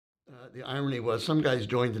The irony was some guys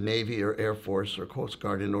joined the Navy or Air Force or Coast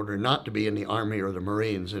Guard in order not to be in the Army or the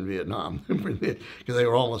Marines in Vietnam, because they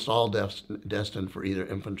were almost all destined for either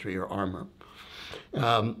infantry or armor.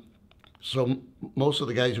 So most of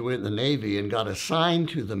the guys who went in the Navy and got assigned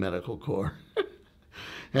to the medical corps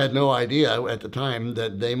had no idea at the time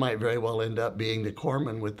that they might very well end up being the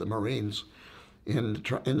corpsmen with the Marines in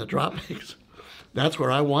the tropics. That's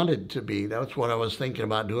where I wanted to be. That's what I was thinking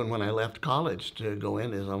about doing when I left college to go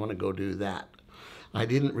in, is I want to go do that. I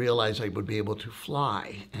didn't realize I would be able to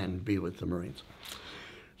fly and be with the Marines.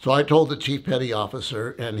 So I told the chief petty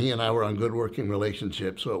officer, and he and I were on good working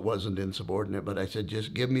relationship, so it wasn't insubordinate, but I said,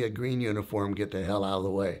 just give me a green uniform, get the hell out of the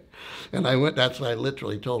way. And that's what I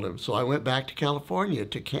literally told him. So I went back to California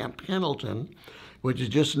to Camp Pendleton, which is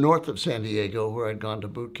just north of San Diego, where I'd gone to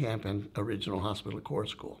boot camp and original hospital corps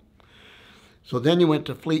school. So then you went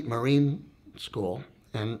to Fleet Marine School,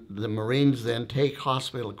 and the Marines then take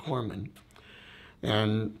hospital corpsmen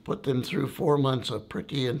and put them through 4 months of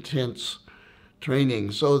pretty intense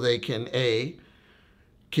training so they can, A,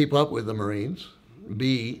 keep up with the Marines,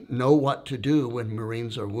 B, know what to do when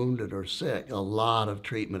Marines are wounded or sick. A lot of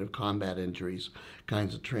treatment of combat injuries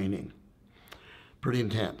kinds of training. Pretty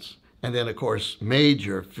intense. And then, of course,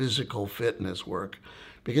 major physical fitness work,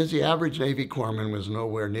 because the average Navy corpsman was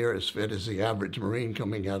nowhere near as fit as the average Marine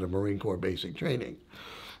coming out of Marine Corps basic training.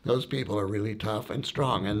 Those people are really tough and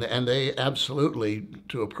strong, and they absolutely,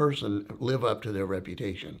 to a person, live up to their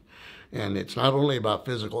reputation. And it's not only about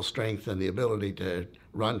physical strength and the ability to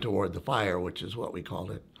run toward the fire, which is what we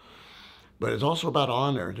called it, but it's also about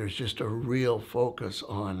honor. There's just a real focus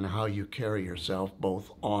on how you carry yourself,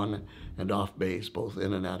 both on and off base, both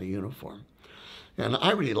in and out of uniform. And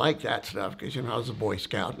I really like that stuff because, I was a Boy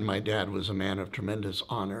Scout, and my dad was a man of tremendous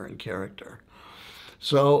honor and character.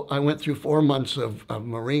 So I went through 4 months of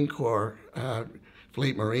Marine Corps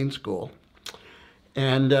Fleet Marine School.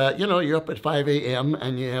 And, you're up at 5 a.m.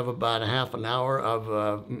 and you have about a half an hour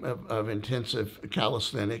of intensive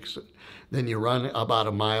calisthenics. Then you run about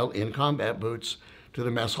a mile in combat boots to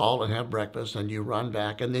the mess hall and have breakfast, and you run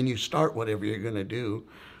back, and then you start whatever you're going to do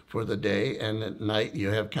for the day, and at night you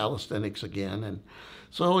have calisthenics again. And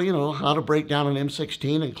so, how to break down an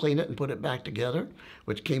M16 and clean it and put it back together,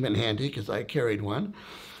 which came in handy because I carried one.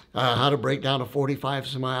 How to break down a .45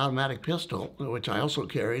 semi-automatic pistol, which I also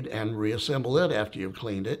carried, and reassemble it after you've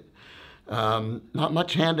cleaned it. Not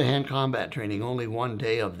much hand-to-hand combat training, only 1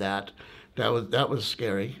 day of that. That was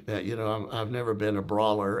scary. I've never been a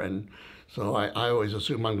brawler, and so I always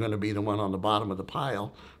assume I'm going to be the one on the bottom of the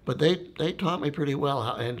pile. But they taught me pretty well,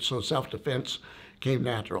 and so self-defense came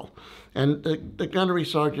natural. And the gunnery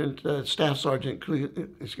sergeant, staff sergeant,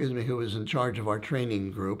 who was in charge of our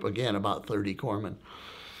training group, again, about 30 corpsmen,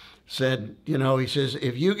 said, he says,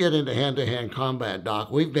 if you get into hand-to-hand combat, Doc,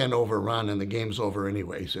 we've been overrun and the game's over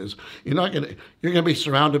anyway. He says, you're going to be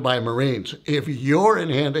surrounded by Marines. If you're in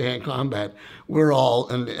hand-to-hand combat, we're all,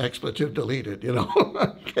 and expletive deleted,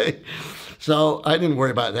 Okay. So I didn't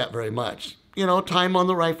worry about that very much. Time on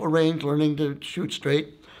the rifle range, learning to shoot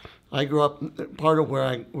straight. I grew up, part of where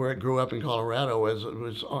I grew up in Colorado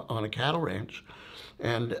was on a cattle ranch.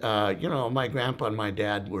 And, my grandpa and my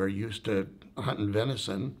dad were used to hunting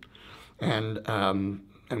venison. And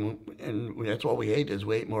that's what we ate, is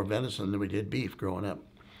we ate more venison than we did beef growing up.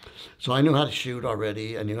 So I knew how to shoot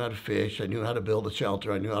already. I knew how to fish. I knew how to build a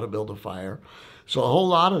shelter. I knew how to build a fire. So a whole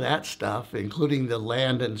lot of that stuff, including the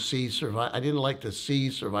land and sea survival. I didn't like the sea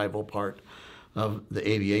survival part of the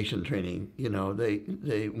aviation training.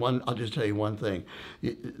 I'll just tell you one thing.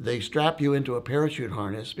 They strap you into a parachute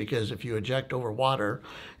harness because if you eject over water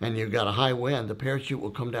and you've got a high wind, the parachute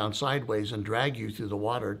will come down sideways and drag you through the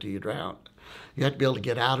water till you drown. You have to be able to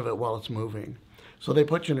get out of it while it's moving. So they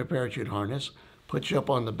put you in a parachute harness, put you up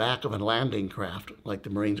on the back of a landing craft like the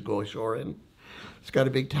Marines go ashore in. It's got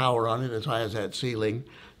a big tower on it as high as that ceiling,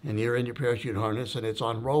 and you're in your parachute harness, and it's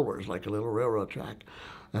on rollers like a little railroad track.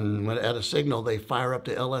 And when at a signal, they fire up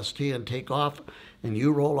the LST and take off, and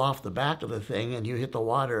you roll off the back of the thing, and you hit the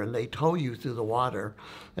water, and they tow you through the water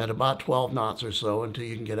at about 12 knots or so until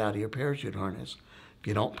you can get out of your parachute harness. If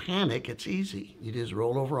you don't panic, it's easy. You just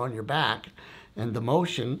roll over on your back, and the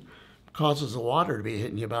motion causes the water to be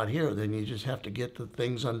hitting you about here. Then you just have to get the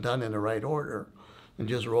things undone in the right order and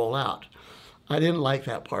just roll out. I didn't like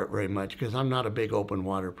that part very much because I'm not a big open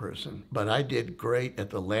water person, but I did great at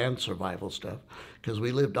the land survival stuff because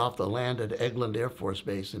we lived off the land at Eglin Air Force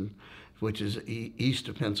Base, which is east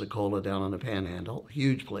of Pensacola down on the Panhandle,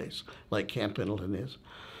 huge place like Camp Pendleton is.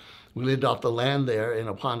 We lived off the land there in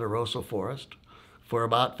a ponderosa forest, for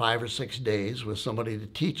about 5 or 6 days with somebody to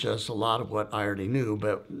teach us a lot of what I already knew,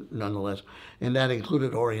 but nonetheless. And that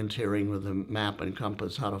included orienteering with a map and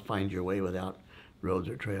compass, how to find your way without roads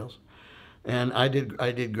or trails. And I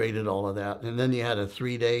did great at all of that. And then you had a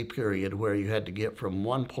 3-day period where you had to get from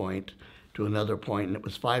one point to another point, and it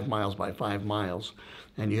was 5 miles by 5 miles.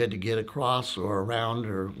 And you had to get across or around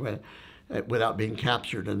or without being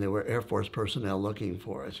captured, and there were Air Force personnel looking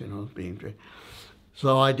for us,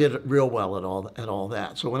 So I did real well at all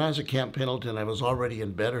that. So when I was at Camp Pendleton, I was already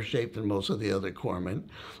in better shape than most of the other corpsmen.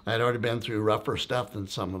 I had already been through rougher stuff than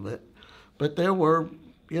some of it. But there were,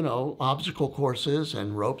 obstacle courses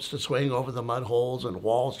and ropes to swing over the mud holes and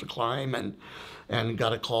walls to climb, and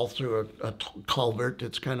got a call through a culvert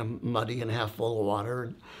that's kind of muddy and half full of water,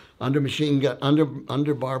 and under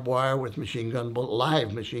barbed wire with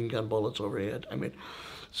live machine gun bullets overhead.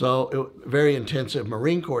 So very intensive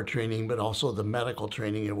Marine Corps training, but also the medical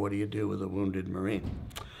training of what do you do with a wounded Marine.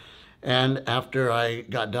 And after I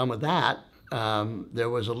got done with that, there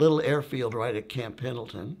was a little airfield right at Camp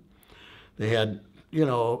Pendleton. They had,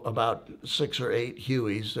 about 6 or 8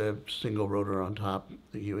 Hueys, a single rotor on top,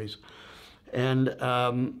 the Hueys. And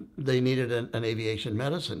they needed an aviation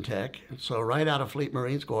medicine tech. So right out of Fleet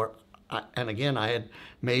Marines Corps, and again, I had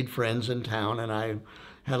made friends in town, and I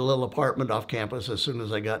had a little apartment off campus as soon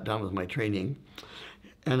as I got done with my training.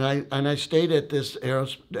 And I stayed at this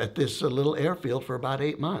little airfield for about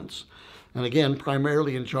 8 months. And again,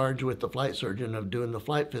 primarily in charge with the flight surgeon of doing the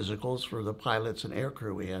flight physicals for the pilots and air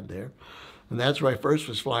crew we had there. And that's where I first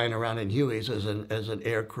was flying around in Hueys as an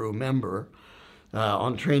air crew member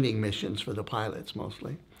on training missions for the pilots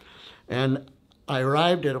mostly. And I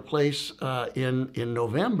arrived at a place in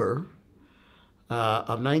November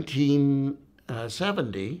of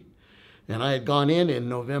 1970, and I had gone in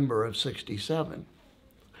November of 67.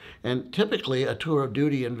 And typically a tour of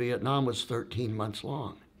duty in Vietnam was 13 months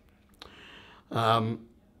long.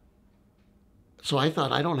 So I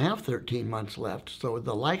thought, I don't have 13 months left. So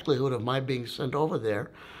the likelihood of my being sent over there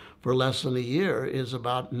for less than a year is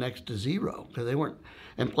about next to zero, because they weren't.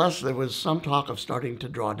 And plus there was some talk of starting to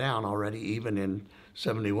draw down already. Even in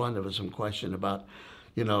 71, there was some question about,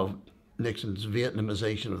 Nixon's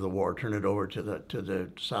Vietnamization of the war, turn it over to the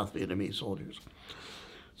South Vietnamese soldiers.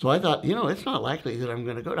 So I thought, it's not likely that I'm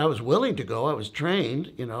going to go. I was willing to go. I was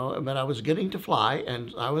trained, but I was getting to fly,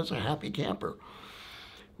 and I was a happy camper.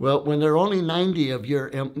 Well, when there are only 90 of your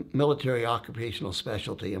military occupational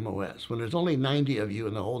specialty, MOS, when there's only 90 of you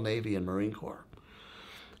in the whole Navy and Marine Corps,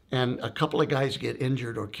 and a couple of guys get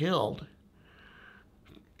injured or killed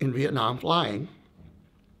in Vietnam flying,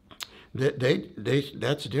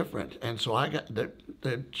 that's different. And so I got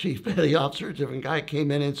the chief petty officer, a different guy, came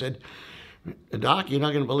in and said, "Doc, you're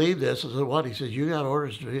not going to believe this." I said, "What?" He said, "You got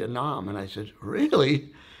orders to Vietnam." And I said, "Really?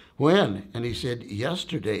 When?" And he said,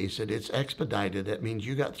 "Yesterday." He said, "It's expedited. That means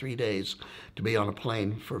you got 3 days to be on a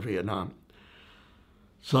plane for Vietnam."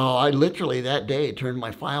 So I literally that day turned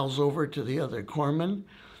my files over to the other corpsmen,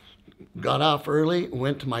 got off early,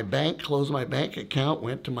 went to my bank, closed my bank account,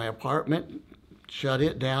 went to my apartment, shut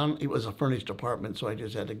it down. It was a furnished apartment, so I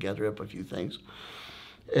just had to gather up a few things.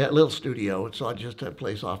 A little studio, so I just had a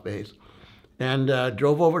place off base. And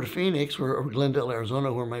drove over to Phoenix, or Glendale,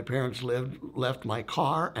 Arizona, where my parents lived, left my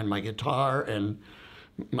car and my guitar and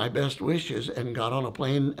my best wishes, and got on a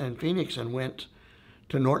plane in Phoenix and went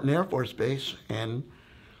to Norton Air Force Base. And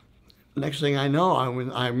next thing I know, I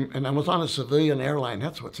was on a civilian airline.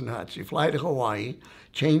 That's what's nuts. You fly to Hawaii,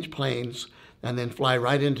 change planes, and then fly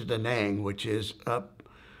right into Da Nang, which is up.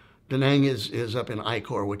 Da Nang is up in I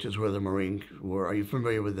Corps, which is where the Marines were. Are you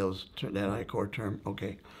familiar with that I Corps term?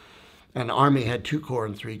 Okay. And the Army had 2 Corps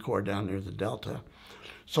and 3 Corps down near the Delta.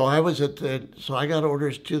 So I got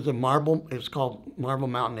orders to the it's called Marble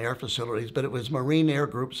Mountain Air Facilities, but it was Marine Air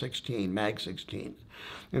Group 16, MAG 16.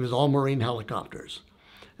 It was all Marine helicopters.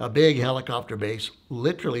 A big helicopter base,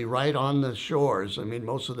 literally right on the shores. I mean,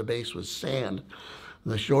 most of the base was sand,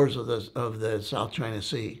 the shores of the South China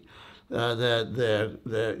Sea.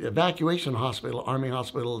 The evacuation hospital, Army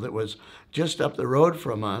hospital that was just up the road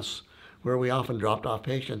from us, where we often dropped off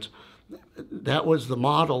patients, that was the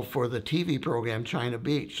model for the TV program China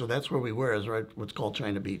Beach. So that's where we were, is right what's called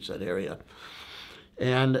China Beach, that area.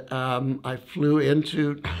 And I flew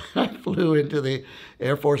into the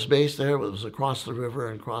Air Force Base there. It was across the river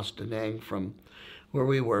and across Da Nang from where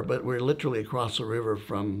we were, but we're literally across the river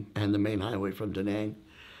and the main highway from Da Nang.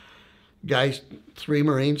 Guys, 3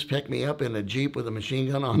 Marines picked me up in a Jeep with a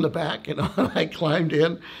machine gun on the back, and I climbed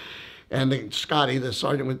in. And Scotty, the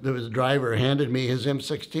sergeant that was the driver, handed me his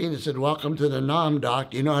M16 and said, "Welcome to the Nam,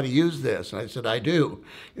 Doc. Do you know how to use this?" And I said, "I do."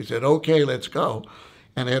 He said, "Okay, let's go."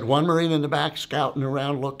 And they had one Marine in the back scouting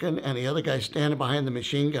around looking, and the other guy standing behind the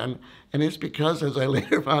machine gun. And it's because, as I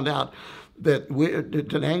later found out, that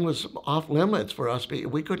Da Nang was off limits for us.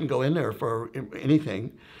 We couldn't go in there for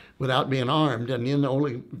anything without being armed, and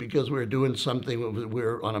only because we were doing something, we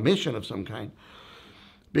were on a mission of some kind.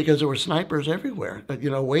 Because there were snipers everywhere,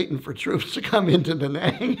 waiting for troops to come into Da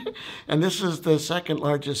Nang. And this is the second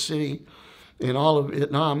largest city in all of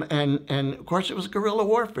Vietnam. And of course, it was guerrilla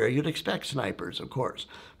warfare. You'd expect snipers, of course.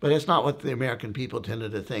 But it's not what the American people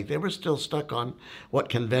tended to think. They were still stuck on what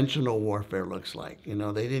conventional warfare looks like.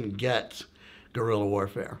 They didn't get guerrilla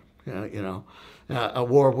warfare, a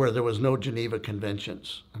war where there was no Geneva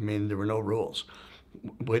Conventions. I mean, there were no rules,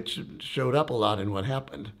 which showed up a lot in what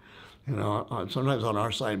happened. Sometimes on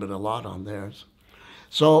our side, but a lot on theirs.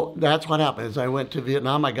 So that's what happened. As I went to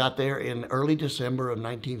Vietnam, I got there in early December of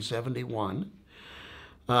 1971.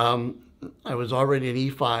 I was already in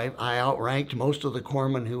E5. I outranked most of the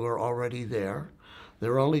corpsmen who were already there.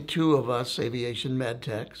 There were only two of us aviation med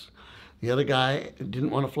techs. The other guy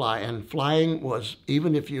didn't want to fly, and flying was,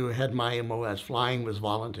 even if you had my MOS, flying was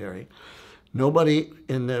voluntary. Nobody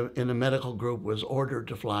in the medical group was ordered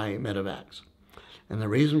to fly medevacs. And the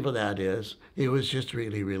reason for that is it was just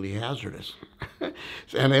really, really hazardous.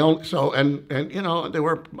 And there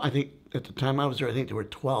were, I think at the time I was there, I think there were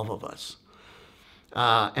 12 of us.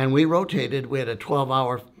 And we rotated. We had a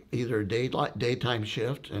 12-hour either daytime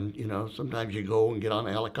shift, and sometimes you go and get on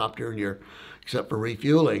a helicopter, and except for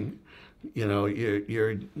refueling,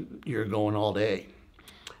 you're going all day.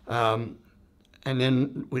 And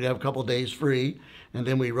then we'd have a couple of days free, and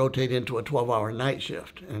then we rotate into a 12-hour night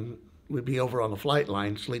shift, and we'd be over on the flight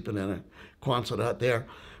line, sleeping in a Quonset hut there,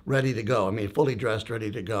 ready to go. I mean, fully dressed,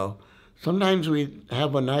 ready to go. Sometimes we'd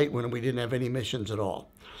have a night when we didn't have any missions at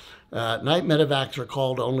all. Night medevacs are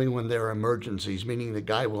called only when there are emergencies, meaning the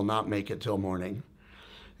guy will not make it till morning.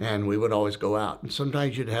 And we would always go out. And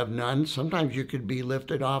sometimes you'd have none. Sometimes you could be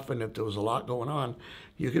lifted off, and if there was a lot going on,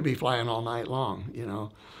 you could be flying all night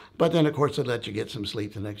long, But then, of course, they'd let you get some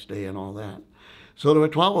sleep the next day and all that. So there were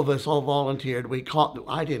 12 of us, all volunteered.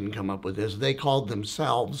 I didn't come up with this. They called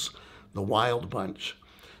themselves the Wild Bunch.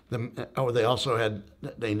 They also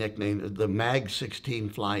they nicknamed it the Mag 16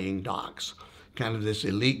 Flying Docs, kind of this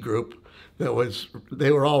elite group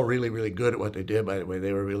they were all really, really good at what they did, by the way.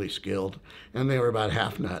 They were really skilled, and they were about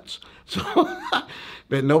half nuts. So,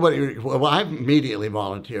 but I immediately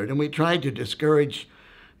volunteered, and we tried to discourage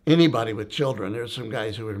anybody with children. There's some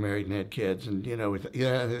guys who were married and had kids, and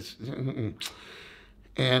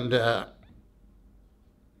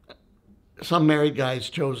some married guys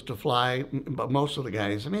chose to fly, but most of the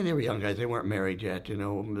guys, they were young guys. They weren't married yet.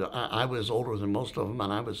 I was older than most of them,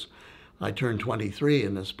 and I turned 23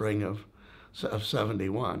 in the spring of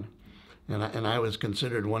 71, and I was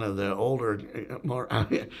considered one of the older,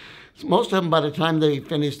 most of them, by the time they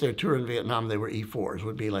finished their tour in Vietnam, they were E4s,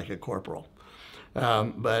 would be like a corporal.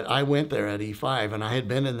 But I went there at E5, and I had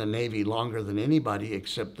been in the Navy longer than anybody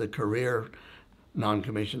except the career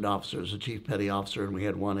non-commissioned officers, the chief petty officer, and we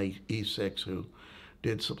had one E6 who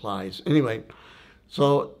did supplies. Anyway,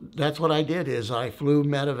 so that's what I did, is I flew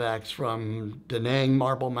medevacs from Da Nang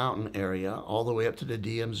Marble Mountain area all the way up to the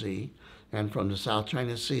DMZ, and from the South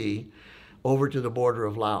China Sea over to the border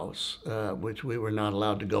of Laos, which we were not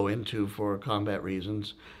allowed to go into for combat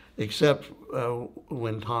reasons, except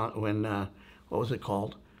when what was it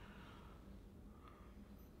called?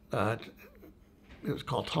 It was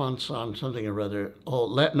called Ton Son something or other.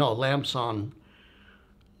 Lam Son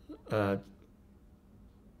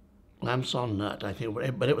Nut, I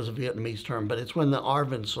think, but it was a Vietnamese term. But it's when the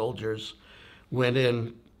ARVN soldiers went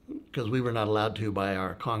in, because we were not allowed to by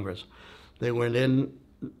our Congress. They went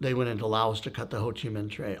into Laos to cut the Ho Chi Minh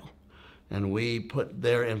Trail. And we put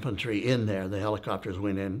their infantry in there. The helicopters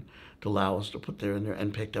went in to Laos to put in there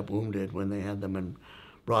and picked up wounded when they had them and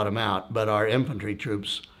brought them out. But our infantry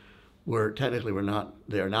troops were not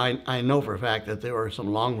there. Now, I know for a fact that there were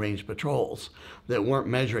some long-range patrols that weren't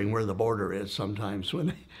measuring where the border is sometimes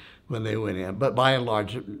when they went in. But by and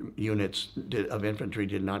large, units of infantry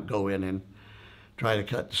did not go in and try to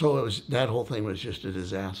cut. So that whole thing was just a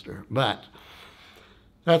disaster. But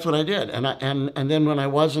that's what I did. And then when I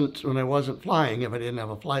wasn't flying, if I didn't have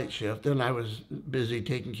a flight shift, then I was busy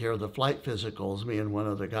taking care of the flight physicals, me and one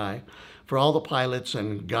other guy. For all the pilots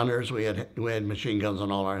and gunners, we had machine guns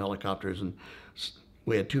on all our helicopters, and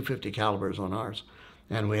we had 250 calibers on ours.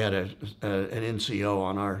 And we had an NCO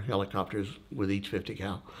on our helicopters with each 50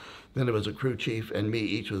 cal. Then there was a crew chief and me,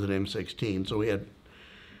 each with an M16. So we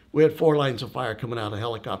had 4 lines of fire coming out of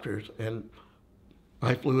helicopters, and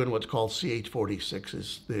I flew in what's called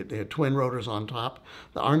CH-46s. They had twin rotors on top.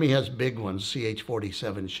 The Army has big ones,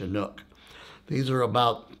 CH-47 Chinook. These are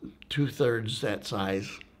about 2/3 that size,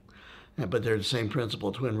 but they're the same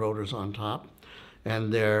principle, twin rotors on top.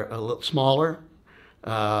 And they're a little smaller,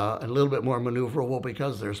 a little bit more maneuverable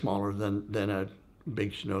because they're smaller than a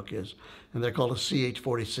big Chinook is. And they're called a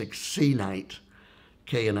CH-46 Sea-Knight,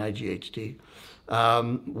 K-N-I-G-H-T.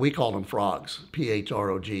 We called them frogs,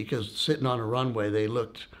 P-H-R-O-G, because sitting on a runway,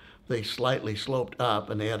 they slightly sloped up,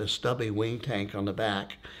 and they had a stubby wing tank on the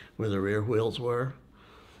back where the rear wheels were.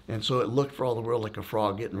 And so it looked for all the world like a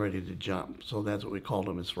frog getting ready to jump. So that's what we called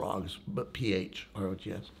them, as frogs, but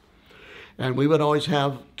P-H-R-O-G-S. And we would always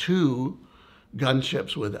have 2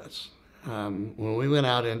 gunships with us. When we went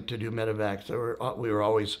out to do medevacs, we were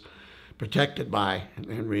always protected by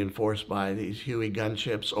and reinforced by these Huey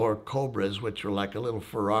gunships, or Cobras, which were like a little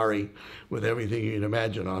Ferrari with everything you can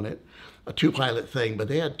imagine on it. A 2-pilot thing, but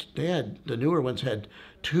the newer ones had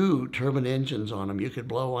 2 turbine engines on them. You could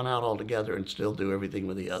blow one out altogether and still do everything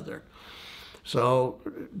with the other. So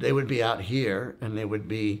they would be out here, and they would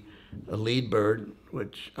be a lead bird,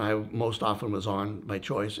 which I most often was on by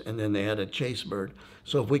choice, and then they had a chase bird.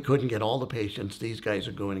 So if we couldn't get all the patients, these guys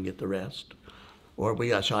would go in and get the rest. Or if we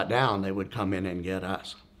got shot down, they would come in and get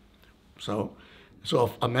us. So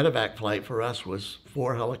a medevac flight for us was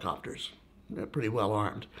 4 helicopters, pretty well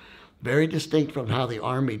armed. Very distinct from how the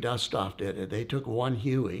Army dust-off did it. They took 1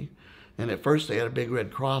 Huey, and at first they had a big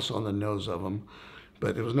red cross on the nose of them,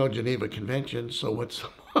 but there was no Geneva Convention, so what's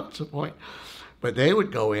the point? But they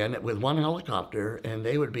would go in with 1 helicopter, and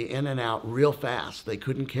they would be in and out real fast. They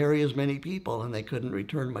couldn't carry as many people, and they couldn't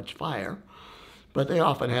return much fire. But they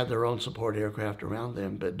often had their own support aircraft around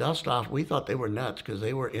them. But dust-off, we thought they were nuts because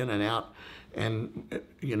they were in and out and,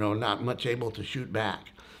 not much able to shoot back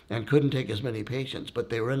and couldn't take as many patients, but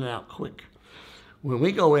they were in and out quick. When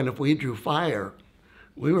we go in, if we drew fire,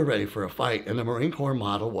 we were ready for a fight. And the Marine Corps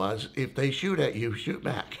model was, if they shoot at you, shoot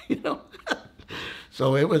back,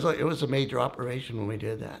 So it was a major operation when we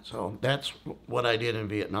did that. So that's what I did in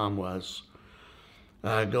Vietnam was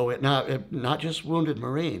go in. Now, not just wounded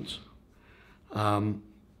Marines,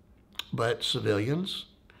 but civilians.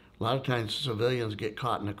 A lot of times civilians get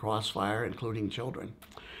caught in a crossfire, including children.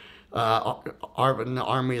 The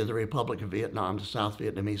Army of the Republic of Vietnam, the South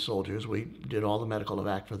Vietnamese soldiers, we did all the medical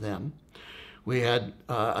evac for them. We had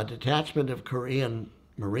a detachment of Korean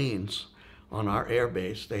Marines on our air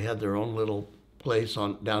base. They had their own little place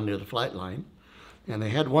down near the flight line. And they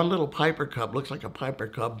had one little Piper Cub, looks like a Piper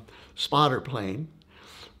Cub spotter plane.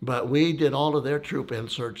 But we did all of their troop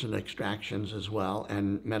inserts and extractions as well,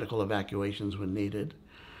 and medical evacuations when needed.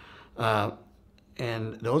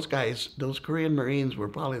 And those guys, those Korean Marines, were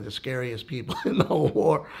probably the scariest people in the whole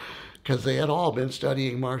war, because they had all been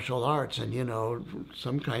studying martial arts and,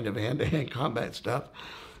 some kind of hand-to-hand combat stuff.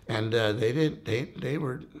 And their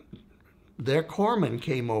corpsman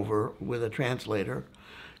came over with a translator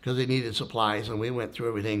because they needed supplies, and we went through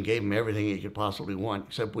everything, gave them everything you could possibly want,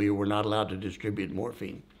 except we were not allowed to distribute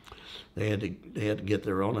morphine. They had to get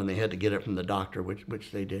their own, and they had to get it from the doctor,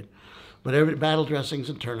 which they did. But every battle dressings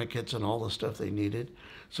and tourniquets and all the stuff they needed.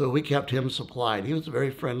 So we kept him supplied. He was a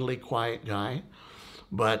very friendly, quiet guy,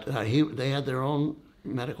 but they had their own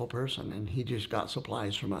medical person, and he just got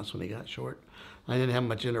supplies from us when he got short. I didn't have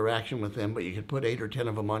much interaction with them, but you could put 8 or 10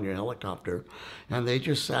 of them on your helicopter, and they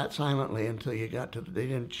just sat silently until you got to. They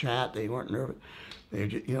didn't chat. They weren't nervous. They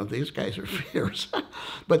just, these guys are fierce.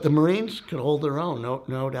 But the Marines could hold their own,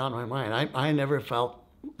 no doubt in my mind. I never felt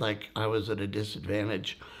like I was at a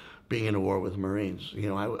disadvantage being in a war with Marines.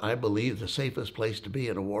 I believe the safest place to be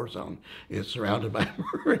in a war zone is surrounded by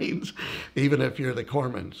Marines, even if you're the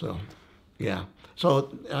corpsman. So, yeah.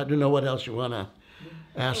 So I don't know what else you want to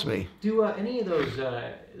ask me. Do any of those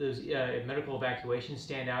medical evacuations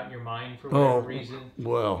stand out in your mind for whatever reason?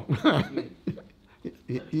 Well,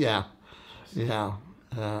 yeah.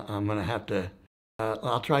 I'm going to have to,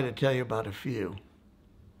 I'll try to tell you about a few.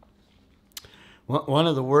 One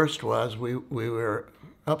of the worst was we were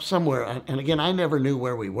up somewhere, and again, I never knew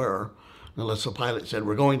where we were unless the pilot said,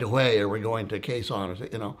 we're going to Hue or we're going to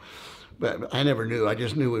Quezon, But I never knew. I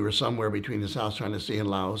just knew we were somewhere between the South China Sea and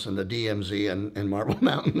Laos and the DMZ and Marble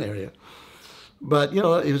Mountain area. But, it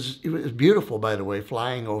was beautiful, by the way,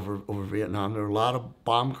 flying over Vietnam. There were a lot of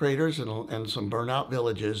bomb craters and some burnt-out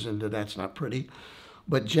villages, and that's not pretty.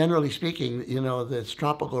 But generally speaking, this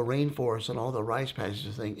tropical rainforest and all the rice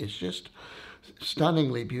patches thing is just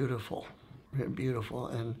stunningly beautiful. Beautiful.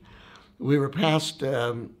 And we were past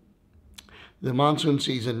the monsoon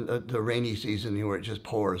season, the rainy season, where it just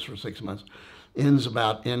pours for 6 months, ends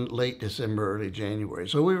about in late December, early January.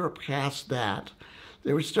 So we were past that.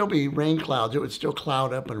 there would still be rain clouds. It would still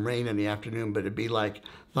cloud up and rain in the afternoon, but it'd be like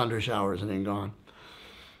thunder showers and then gone.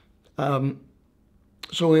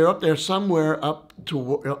 So we were up there somewhere up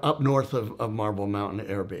north of Marble Mountain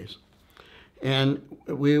Air Base. And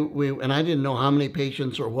and I didn't know how many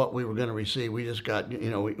patients or what we were going to receive. We just got,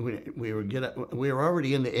 we were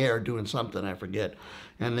already in the air doing something, I forget.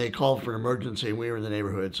 And they called for an emergency, and we were in the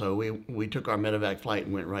neighborhood. So we took our Medevac flight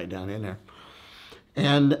and went right down in there.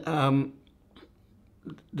 And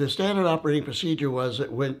the standard operating procedure was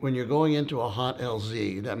that when you're going into a hot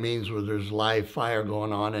LZ, that means where there's live fire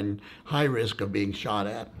going on and high risk of being shot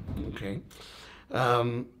at, okay?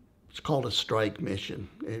 It's called a strike mission.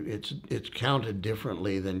 It's counted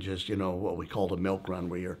differently than just, what we call a milk run,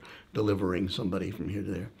 where you're delivering somebody from here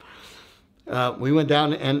to there. We went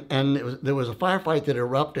down, and there was a firefight that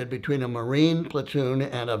erupted between a Marine platoon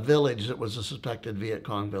and a village that was a suspected Viet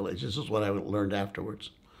Cong village. This is what I learned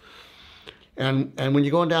afterwards. And when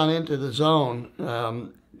you're going down into the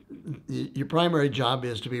zone, your primary job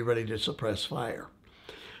is to be ready to suppress fire.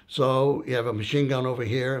 So you have a machine gun over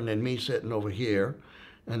here, and then me sitting over here,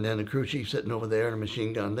 and then the crew chief sitting over there and a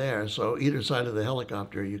machine gun there. So either side of the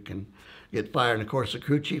helicopter you can get fire. And of course the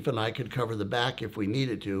crew chief and I could cover the back if we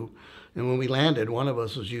needed to. And when we landed, one of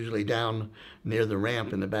us was usually down near the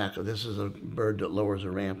ramp in the back. This is a bird that lowers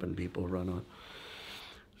a ramp and people run on.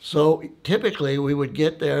 So typically we would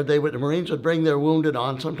get there, the Marines would bring their wounded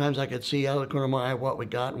on. Sometimes I could see out of the corner of my eye what we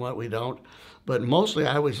got and what we don't. But mostly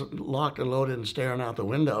I was locked and loaded and staring out the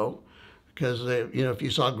window, because if you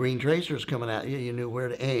saw green tracers coming at you, you knew where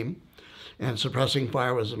to aim, and suppressing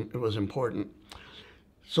fire was important.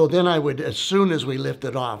 So then I would, as soon as we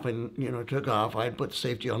lifted off and took off, I'd put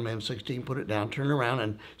safety on M16, put it down, turn around,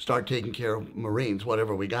 and start taking care of Marines,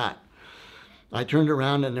 whatever we got. I turned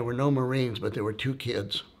around and there were no Marines, but there were 2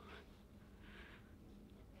 kids,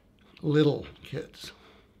 little kids,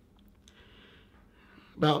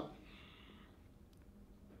 about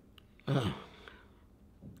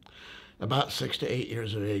 6 to 8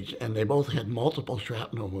 years of age, and they both had multiple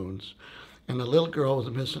shrapnel wounds. And the little girl was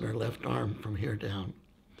missing her left arm from here down.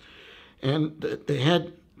 And they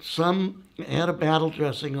had a battle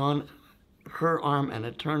dressing on her arm and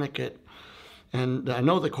a tourniquet. And I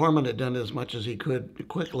know the corpsman had done as much as he could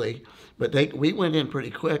quickly, but we went in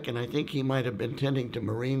pretty quick, and I think he might have been tending to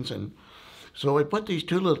Marines. And so I put these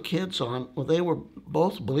 2 little kids on. Well, they were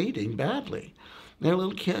both bleeding badly. They're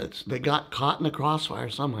little kids. They got caught in the crossfire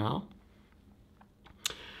somehow.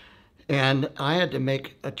 And I had to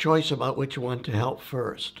make a choice about which one to help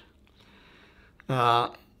first.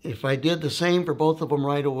 If I did the same for both of them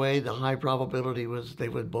right away, the high probability was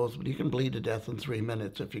you can bleed to death in 3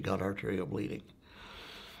 minutes if you got arterial bleeding.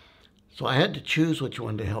 So I had to choose which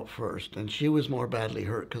one to help first, and she was more badly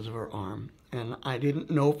hurt because of her arm. And I didn't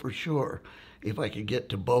know for sure if I could get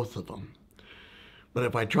to both of them. But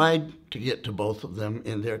if I tried to get to both of them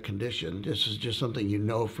in their condition, this is just something you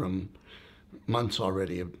know from months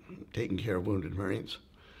already of taking care of wounded Marines,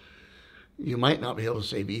 you might not be able to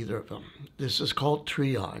save either of them. This is called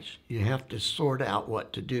triage. You have to sort out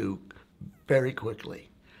what to do very quickly.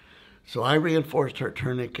 So I reinforced her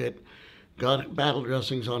tourniquet, got battle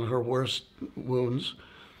dressings on her worst wounds,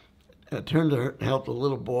 turned to her, helped the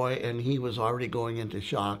little boy, and he was already going into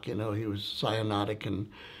shock. He was cyanotic and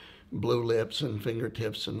blue lips and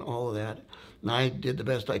fingertips and all of that. And I did the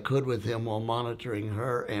best I could with him while monitoring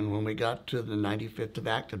her. And when we got to the 95th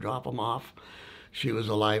Evac to drop him off, she was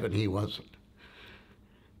alive and he wasn't.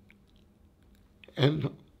 And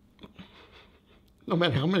no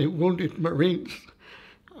matter how many wounded Marines,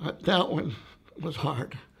 that one was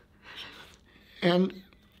hard. And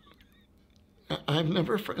I've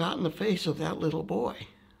never forgotten the face of that little boy,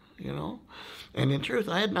 And in truth,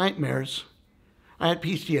 I had nightmares. I had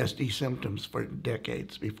PTSD symptoms for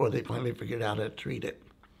decades before they finally figured out how to treat it.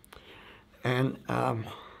 And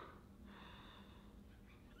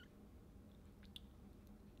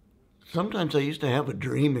sometimes I used to have a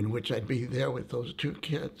dream in which I'd be there with those 2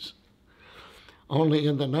 kids. Only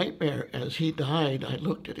in the nightmare, as he died, I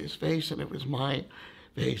looked at his face, and it was my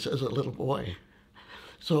face as a little boy.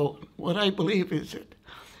 So what I believe is that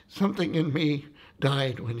something in me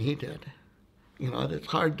died when he did. It's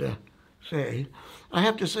hard to say. I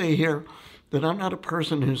have to say here that I'm not a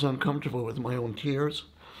person who's uncomfortable with my own tears.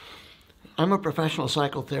 I'm a professional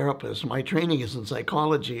psychotherapist. My training is in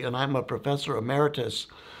psychology, and I'm a professor emeritus,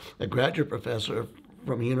 a graduate professor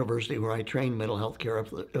from a university where I trained mental health care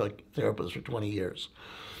therapists for 20 years.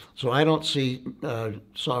 So I don't see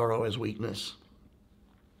sorrow as weakness.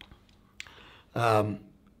 I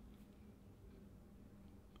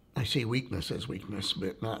see weakness as weakness,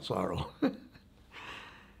 but not sorrow.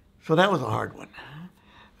 So that was a hard one.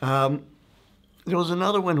 There was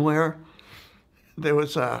another one where there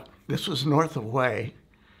was this was north of Way,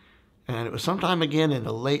 and it was sometime again in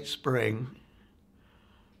the late spring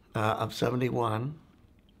of '71.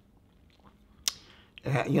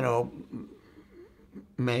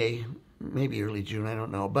 May, maybe early June, I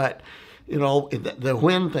don't know. But, the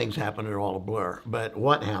when things happened are all a blur. But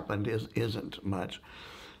what happened isn't much.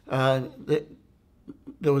 There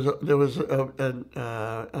was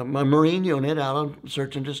a Marine unit out on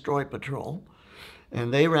search and destroy patrol,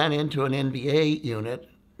 and they ran into an NBA unit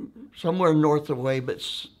somewhere north of Way, but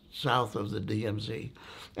south of the DMZ.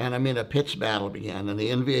 And a pitched battle began, and the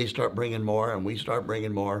NVA start bringing more, and we start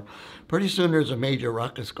bringing more. Pretty soon there's a major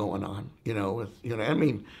ruckus going on,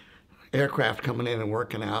 aircraft coming in and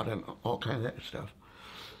working out and all kinds of stuff.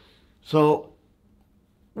 So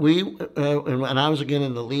we, and I was again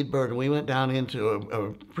in the lead bird, and we went down into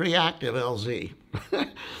a pretty active LZ.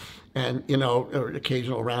 And, an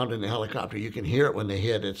occasional round in the helicopter. You can hear it when they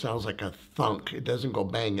hit. It sounds like a thunk. It doesn't go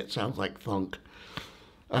bang. It sounds like thunk.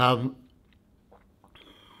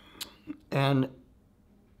 And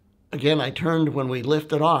again, I turned when we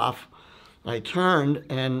lifted off. I turned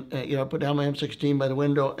and, put down my M16 by the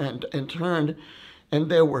window and turned, and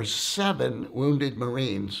there were 7 wounded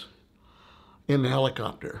Marines in the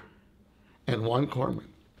helicopter and 1 corpsman.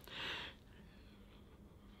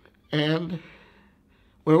 And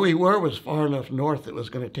where we were was far enough north it was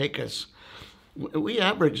going to take us. We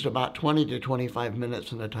averaged about 20 to 25 minutes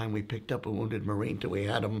from the time we picked up a wounded Marine till we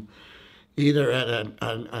had them either at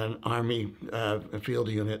an Army field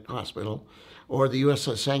unit hospital or the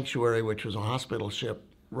USS Sanctuary, which was a hospital ship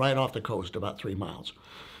right off the coast, about 3 miles,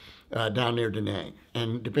 down near Da Nang.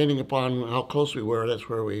 And depending upon how close we were, that's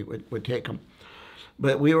where we would take them.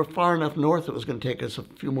 But we were far enough north it was going to take us a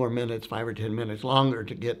few more minutes, 5 or 10 minutes longer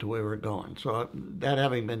to get to where we were going. So that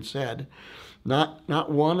having been said, not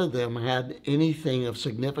one of them had anything of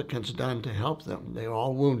significance done to help them. They were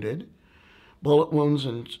all wounded, bullet wounds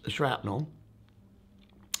and shrapnel.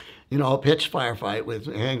 A pitched firefight with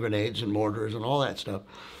hand grenades and mortars and all that stuff.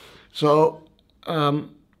 So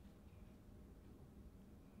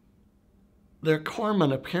their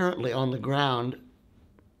corpsmen apparently on the ground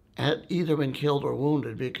had either been killed or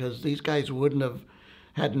wounded, because these guys wouldn't have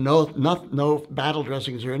had no battle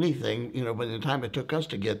dressings or anything, by the time it took us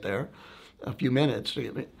to get there, a few minutes.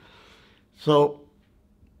 So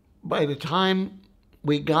by the time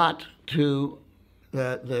we got to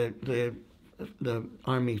the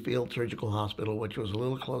Army Field Surgical Hospital, which was a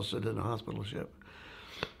little closer to the hospital ship,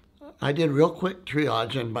 I did real quick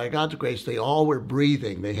triage, and by God's grace, they all were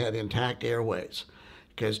breathing. They had intact airways.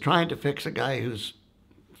 Because trying to fix a guy whose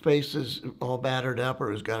face is all battered up or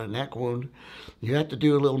who's got a neck wound, you have to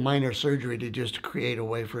do a little minor surgery to just create a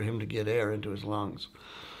way for him to get air into his lungs,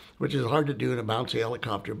 which is hard to do in a bouncy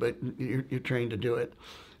helicopter, but you're trained to do it.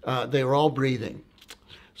 They were all breathing.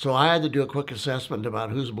 So I had to do a quick assessment about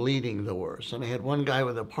who's bleeding the worst. And I had one guy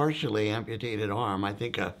with a partially amputated arm. I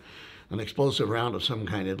think an explosive round of some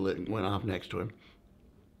kind had went off next to him.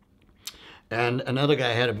 And another guy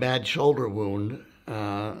had a bad shoulder wound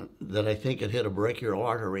that I think had hit a brachial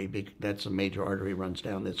artery. That's a major artery, runs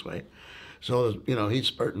down this way. So, he's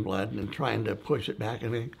spurting blood and trying to push it back.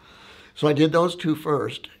 So I did those 2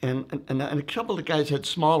 first. And a couple of guys had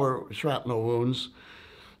smaller shrapnel wounds.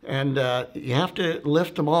 And you have to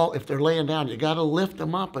lift them all. If they're laying down, you got to lift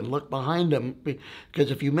them up and look behind them, because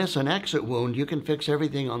if you miss an exit wound, you can fix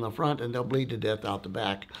everything on the front and they'll bleed to death out the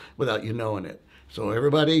back without you knowing it. So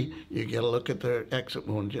everybody, you get to look at the exit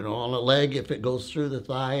wound. On the leg, if it goes through the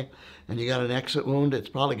thigh and you got an exit wound, it's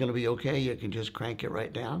probably going to be okay. You can just crank it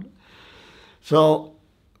right down. So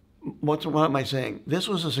what am I saying? This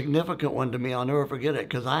was a significant one to me. I'll never forget it,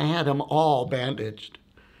 because I had them all bandaged.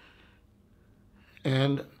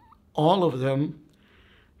 And all of them,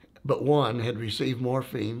 but one, had received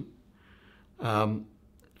morphine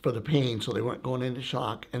for the pain, so they weren't going into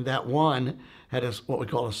shock. And that one had what we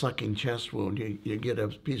call a sucking chest wound. You get a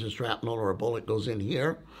piece of shrapnel or a bullet goes in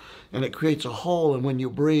here, and it creates a hole, and when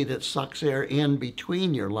you breathe, it sucks air in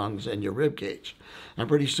between your lungs and your rib cage. And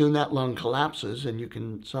pretty soon that lung collapses and you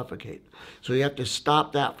can suffocate. So you have to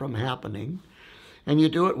stop that from happening. And you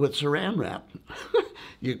do it with saran wrap.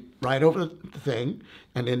 You right over the thing,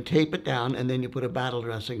 and then tape it down, and then you put a battle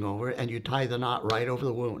dressing over it, and you tie the knot right over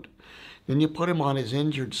the wound. Then you put him on his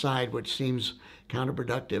injured side, which seems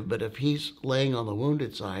counterproductive, but if he's laying on the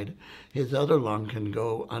wounded side, his other lung can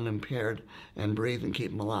go unimpaired and breathe and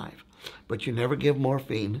keep him alive. But you never give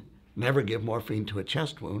morphine to a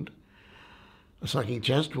chest wound, a sucking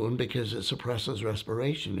chest wound, because it suppresses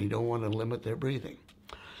respiration. You don't want to limit their breathing.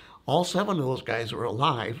 All 7 of those guys were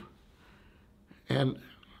alive, and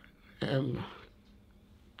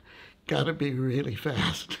got to be really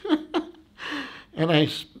fast. And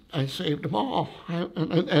I saved them all.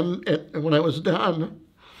 And when I was done,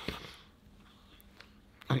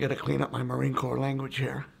 I got to clean up my Marine Corps language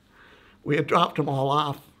here. We had dropped them all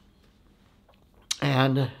off,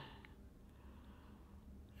 and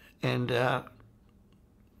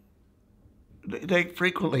they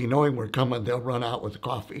frequently, knowing we're coming, they'll run out with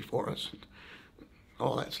coffee for us, and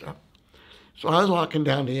all that stuff. So I was walking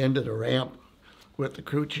down the end of the ramp with the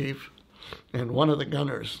crew chief and one of the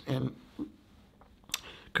gunners, and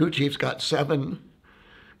crew chief's got 7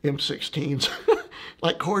 M16s,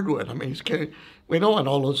 like cordwood. I mean, he's carrying, we don't want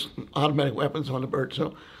all those automatic weapons on the bird,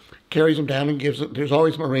 so carries them down and gives it. There's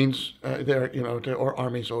always Marines there, you know, or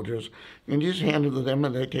Army soldiers, and you just hand them to them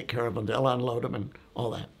and they take care of them. They'll unload them and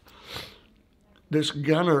all that. This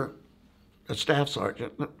gunner, a staff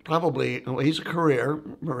sergeant, probably, well, he's a career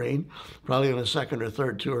Marine, probably on his 2nd or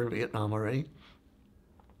 3rd tour in Vietnam already.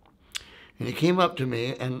 And he came up to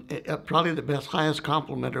me, and probably the best, highest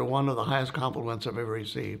compliment, or one of the highest compliments I've ever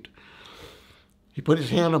received. He put his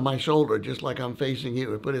hand on my shoulder, just like I'm facing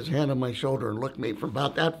you. He put his hand on my shoulder and looked me from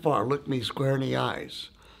about that far, looked me square in the eyes.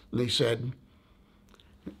 And he said,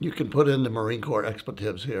 you can put in the Marine Corps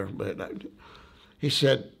expletives here, but he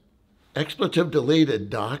said, expletive deleted,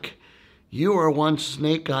 Doc. You are one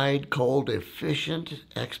snake-eyed, cold, efficient,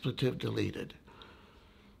 expletive deleted.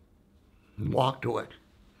 And walked away.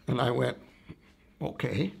 And I went,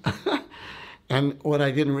 okay. And what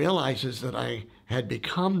I didn't realize is that I had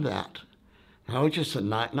become that. I was just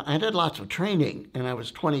I had lots of training, and I was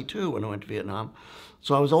 22 when I went to Vietnam.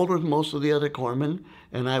 So I was older than most of the other corpsmen,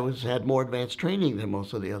 and I had more advanced training than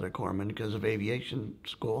most of the other corpsmen because of aviation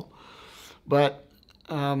school. But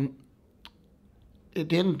it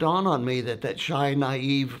didn't dawn on me that that shy,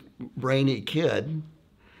 naive, brainy kid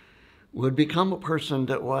would become a person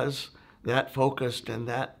that was that focused and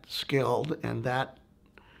that skilled and that,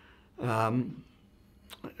 I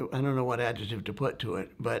don't know what adjective to put to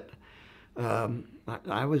it, but I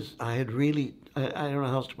had really, I don't know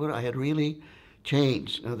how else to put it, I had really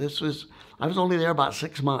changed. Now I was only there about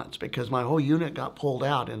 6 months because my whole unit got pulled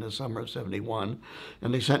out in the summer of '71,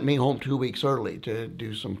 and they sent me home 2 weeks early to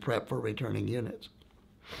do some prep for returning units.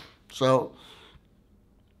 So,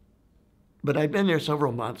 but I'd been there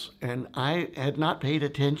several months, and I had not paid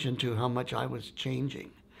attention to how much I was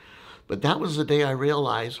changing. But that was the day I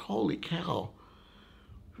realized, holy cow,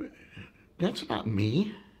 that's not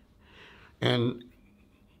me. And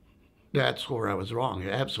that's where I was wrong.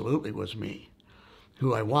 It absolutely was me.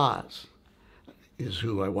 Who I was is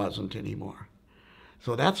who I wasn't anymore.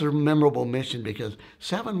 So that's a memorable mission because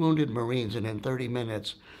 7 wounded Marines, and in 30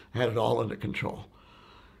 minutes had it all under control.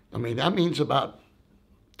 I mean, that means about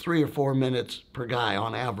 3 or 4 minutes per guy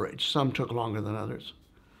on average. Some took longer than others.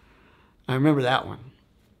 I remember that one.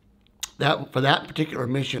 For that particular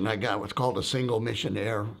mission, I got what's called a single mission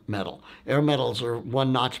air medal. Air medals are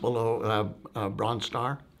 1 notch below a Bronze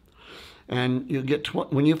Star. And you get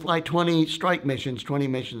when you fly 20 strike missions, 20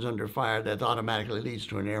 missions under fire, that automatically leads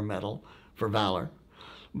to an air medal for valor.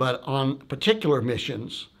 But on particular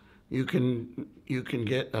missions, you can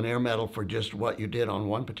get an air medal for just what you did on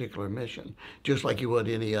one particular mission, just like you would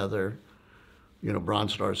any other, you know,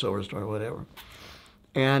 Bronze Star, Silver Star, whatever.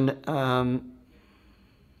 And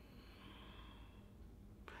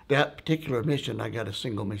that particular mission, I got a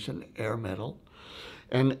single mission air medal.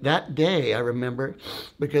 And that day, I remember,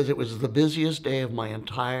 because it was the busiest day of my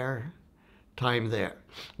entire time there.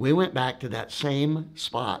 We went back to that same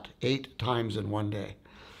spot 8 times in one day.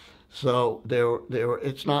 So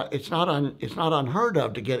it's not unheard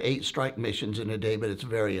of to get 8 strike missions in a day, but it's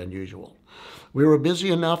very unusual. We were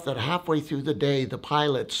busy enough that halfway through the day, the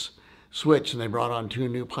pilots switched and they brought on 2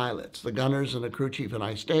 new pilots. The gunners and the crew chief and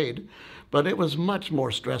I stayed, but it was much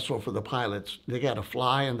more stressful for the pilots. They got to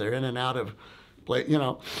fly and they're in and out of place. You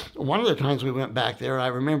know, one of the times we went back there, I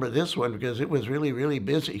remember this one because it was really, really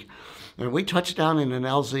busy. And we touched down in an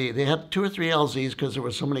LZ. They had 2 or 3 LZs because there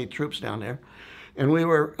were so many troops down there. And we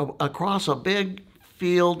were across a big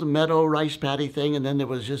field, meadow, rice paddy thing, and then there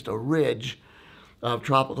was just a ridge of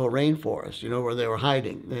tropical rainforest, you know, where they were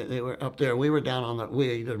hiding. They were up there. We were down on the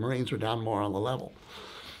Marines were down more on the level.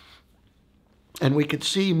 And we could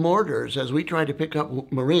see mortars as we tried to pick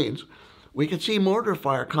up Marines. We could see mortar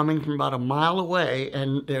fire coming from about a mile away,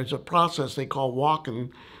 and there's a process they call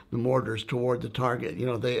walking the mortars toward the target. You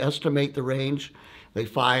know, they estimate the range, they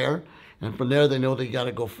fire, and from there they know they got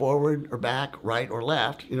to go forward or back, right or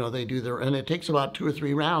left. You know, they do their, and it takes about 2 or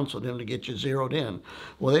 3 rounds for them to get you zeroed in.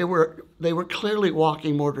 Well, they were clearly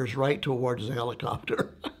walking mortars right towards the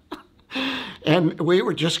helicopter. And we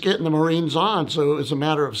were just getting the Marines on, so it was a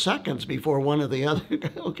matter of seconds before one or the other,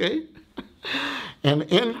 okay? And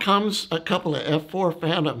in comes a couple of F-4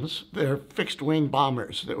 Phantoms. They're fixed-wing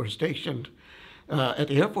bombers that were stationed at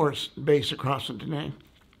the Air Force base across from Da Nang.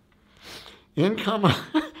 In come,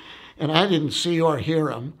 and I didn't see or hear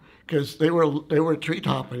them because they were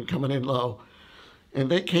tree-topping coming in low.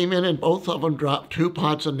 And they came in and both of them dropped 2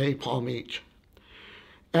 pots of napalm each.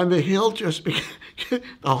 And the hill just became,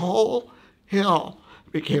 the whole hill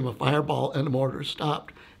became a fireball and the mortar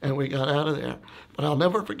stopped and we got out of there. But I'll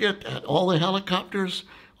never forget that. All the helicopters,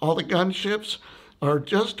 all the gunships are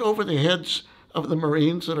just over the heads of the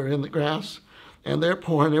Marines that are in the grass, and they're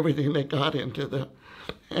pouring everything they got into the,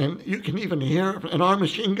 and you can even hear, and our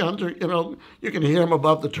machine guns are, you know, you can hear them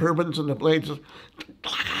above the turbines and the blades,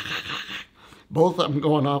 both of them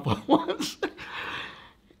going off at once.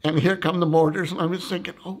 And here come the mortars, and I'm just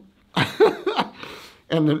thinking, oh.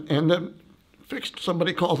 and then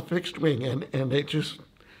somebody called a fixed wing, and they just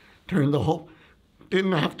turned the whole,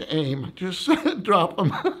 didn't have to aim, just drop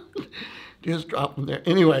them, just drop them there.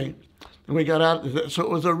 Anyway, and we got out of there. So it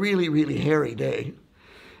was a really, really hairy day.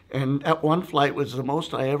 And at one flight was the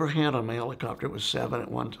most I ever had on my helicopter. It was 7 at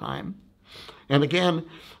one time. And again,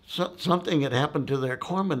 something had happened to their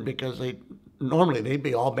corpsmen because normally they'd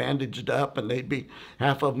be all bandaged up and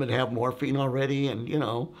half of them would have morphine already, and you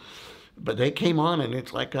know, but they came on and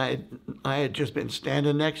it's like I had just been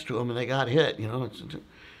standing next to them and they got hit, you know.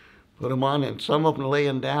 Put them on, and some of them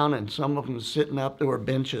laying down and some of them sitting up. There were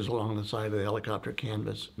benches along the side of the helicopter,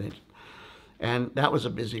 canvas bench. And that was a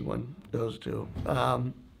busy one, those two.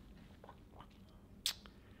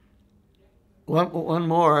 One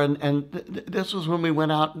more, and this was when we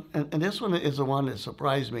went out, and this one is the one that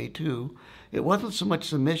surprised me too. It wasn't so much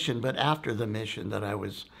the mission, but after the mission that I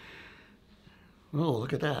was, oh,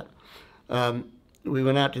 look at that. We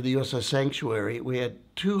went out to the USS Sanctuary. We had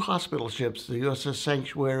 2 hospital ships, the USS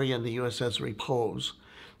Sanctuary and the USS Repose.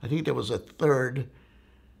 I think there was a third,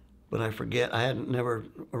 but I forget. I hadn't never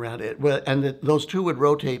around it. Well, and those 2 would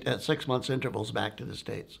rotate at 6 months intervals back to the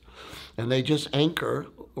States. And they just anchor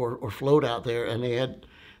or float out there, and they had,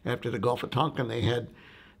 after the Gulf of Tonkin, they had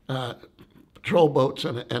patrol boats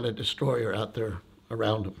and a destroyer out there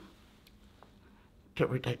around them to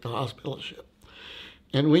protect the hospital ship.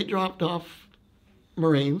 And we dropped off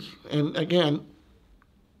Marines, and again,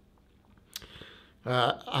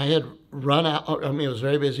 I had run out. I mean, it was a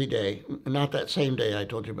very busy day. Not that same day I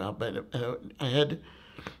told you about, but I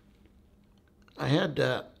had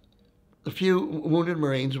a few wounded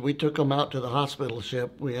Marines. We took them out to the hospital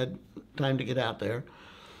ship. We had time to get out there,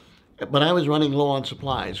 but I was running low on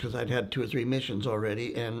supplies because I'd had 2 or 3 missions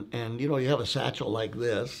already, and you know, you have a satchel like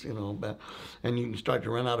this, you know, and you can start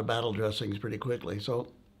to run out of battle dressings pretty quickly. So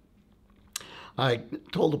I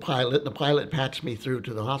told the pilot patched me through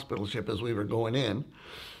to the hospital ship as we were going in,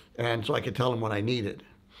 and so I could tell him what I needed.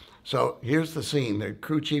 So here's the scene. The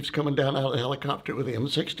crew chief's coming down out of the helicopter with the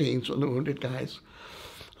M16s and the wounded guys.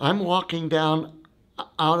 I'm walking down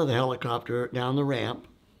out of the helicopter, down the ramp,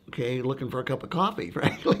 okay, looking for a cup of coffee,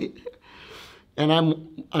 frankly. And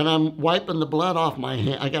I'm wiping the blood off my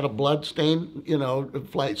hand. I got a blood stain, you know,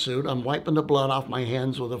 flight suit. I'm wiping the blood off my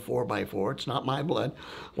hands with a 4x4. It's not my blood.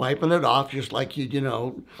 Wiping it off just like you'd, you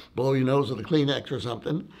know, blow your nose with a Kleenex or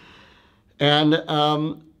something. And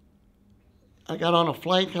I got on a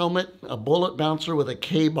flight helmet, a bullet bouncer with a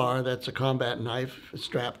K-bar, that's a combat knife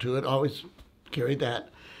strapped to it. Always carried that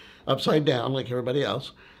upside down like everybody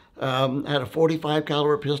else. Had a 45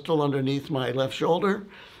 caliber pistol underneath my left shoulder.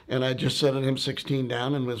 And I just set an M16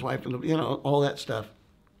 down and was wiping the, you know, all that stuff.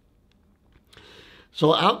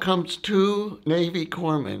 So out comes 2 Navy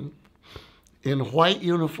corpsmen in white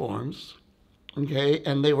uniforms, okay,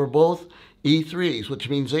 and they were both E3s, which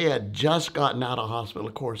means they had just gotten out of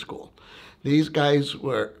hospital corps school. These guys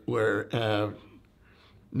were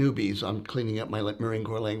newbies. I'm cleaning up my Marine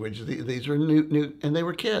Corps language. These were new, and they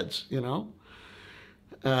were kids, you know.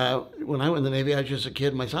 When I went in the Navy, I was just a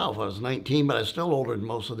kid myself. I was 19, but I was still older than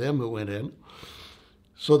most of them who went in.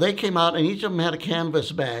 So they came out, and each of them had a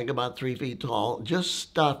canvas bag about 3 feet tall, just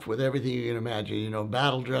stuffed with everything you can imagine, you know,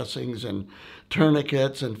 battle dressings and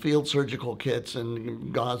tourniquets and field surgical kits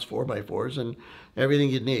and gauze 4x4s and everything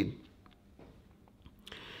you'd need.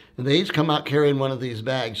 And they each come out carrying one of these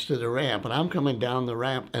bags to the ramp, and I'm coming down the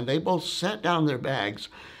ramp, and they both set down their bags,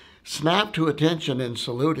 snapped to attention, and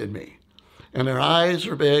saluted me. And their eyes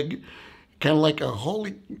are big, kind of like a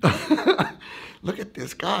holy, look at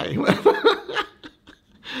this guy.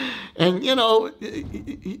 And, you know,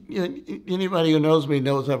 anybody who knows me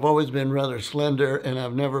knows I've always been rather slender, and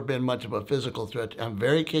I've never been much of a physical threat. I'm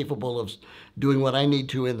very capable of doing what I need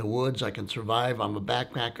to in the woods. I can survive. I'm a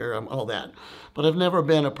backpacker. I'm all that. But I've never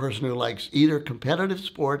been a person who likes either competitive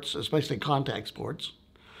sports, especially contact sports,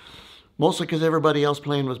 mostly because everybody else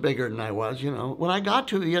playing was bigger than I was, you know. When I got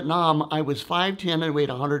to Vietnam, I was 5'10" and weighed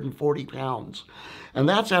 140 pounds. And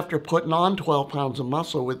that's after putting on 12 pounds of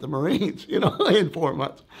muscle with the Marines, you know, in 4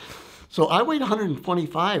 months. So I weighed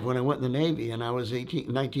 125 when I went in the Navy, and I was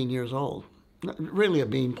 19 years old. Really a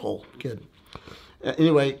beanpole kid.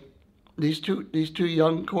 Anyway, these two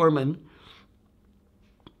young corpsmen,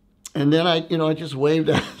 and then I just waved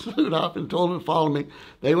that suit off and told them to follow me.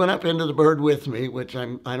 They went up into the bird with me, which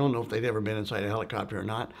I don't know if they'd ever been inside a helicopter or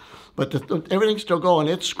not, but everything's still going.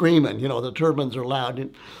 It's screaming. You know, the turbines are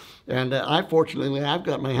loud. And fortunately, I've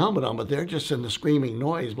got my helmet on, but they're just in the screaming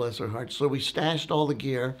noise, bless their hearts. So we stashed all the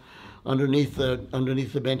gear underneath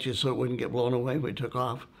the benches so it wouldn't get blown away. We took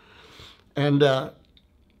off. And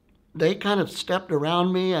they kind of stepped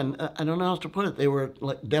around me, and I don't know how else to put it. They were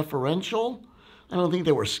like deferential. I don't think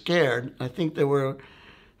they were scared. I think they were,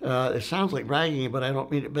 it sounds like bragging, but I don't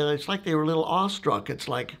mean it, but it's like they were a little awestruck. It's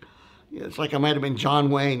like I might have been John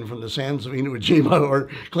Wayne from The Sands of Iwo Jima or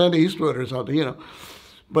Clint Eastwood or something, you know.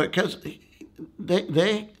 But because they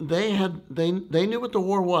knew what the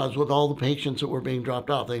war was with all the patients that were being dropped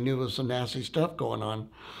off. They knew there was some nasty stuff going on.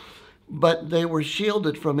 But they were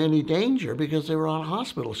shielded from any danger because they were on a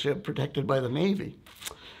hospital ship protected by the Navy.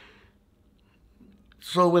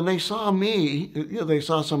 So when they saw me, you know, they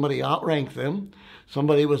saw somebody outrank them,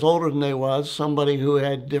 somebody who was older than they was, somebody who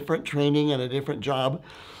had different training and a different job.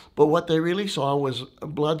 But what they really saw was a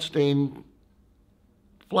bloodstained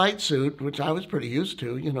flight suit, which I was pretty used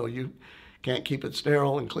to. You know, you can't keep it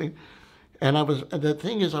sterile and clean. And the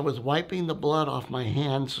thing is, I was wiping the blood off my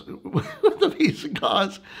hands with a piece of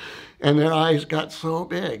gauze, and their eyes got so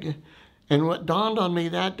big. And what dawned on me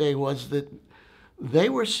that day was that they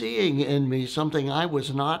were seeing in me something I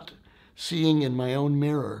was not seeing in my own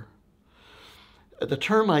mirror. The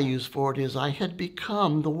term I use for it is I had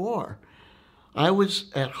become the war. I was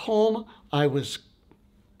at home. I was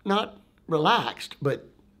not relaxed, but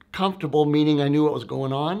comfortable, meaning I knew what was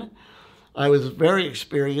going on. I was very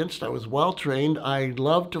experienced. I was well trained. I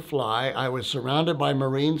loved to fly. I was surrounded by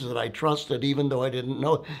Marines that I trusted, even though I didn't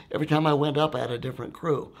know. Every time I went up, I had a different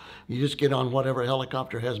crew. You just get on whatever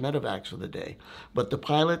helicopter has Medevacs for the day. But the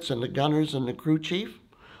pilots and the gunners and the crew chief,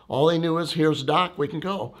 all they knew was, here's Doc, we can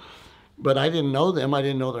go. But I didn't know them. I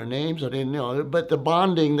didn't know their names. I didn't know. But the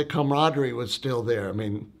bonding, the camaraderie was still there. I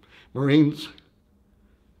mean, Marines,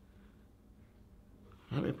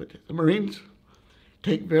 how do I put it? The Marines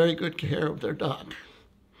take very good care of their Doc.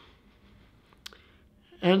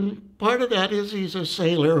 And part of that is he's a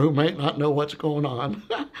sailor who might not know what's going on.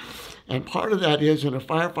 And part of that is in a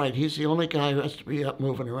firefight, he's the only guy who has to be up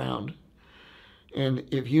moving around. And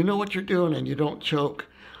if you know what you're doing and you don't choke,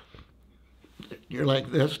 you're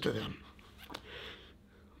like this to them.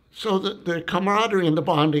 So the camaraderie and the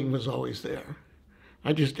bonding was always there.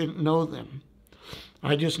 I just didn't know them.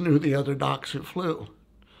 I just knew the other docs who flew.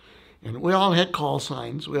 And we all had call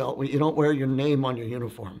signs. You don't wear your name on your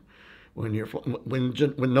uniform when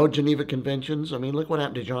no Geneva Conventions. I mean, look what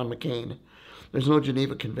happened to John McCain. There's no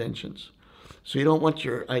Geneva Conventions. So you don't want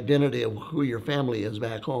your identity of who your family is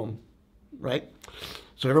back home, right?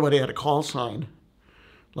 So everybody had a call sign,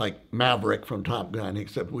 like Maverick from Top Gun,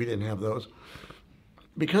 except we didn't have those.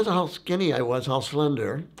 Because of how skinny I was, how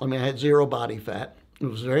slender, I mean, I had zero body fat. It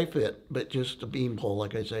was very fit, but just a beanpole,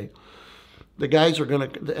 like I say. The guys are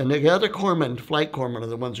going to, and the other corpsmen, flight corpsmen, are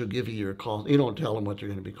the ones who give you your call. You don't tell them what you're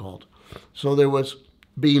going to be called. So there was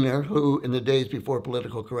Beener, who in the days before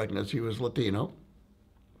political correctness, he was Latino.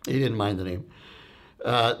 He didn't mind the name.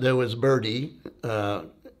 There was Birdie.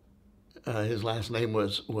 His last name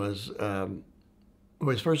was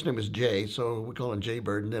his first name was Jay, so we call him Jay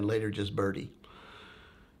Bird, and then later just Birdie.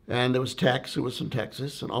 And there was Tex, who was from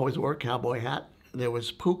Texas and always wore a cowboy hat. There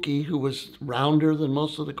was Pookie, who was rounder than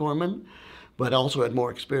most of the corpsmen, but also had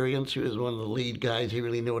more experience. He was one of the lead guys. He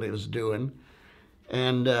really knew what he was doing.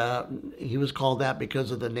 And he was called that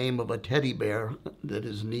because of the name of a teddy bear that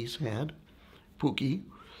his niece had, Pookie.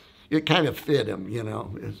 It kind of fit him, you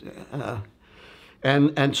know.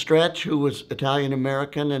 And Stretch, who was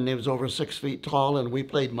Italian-American, and he was over 6 feet tall, and we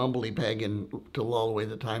played mumbly peg to lull away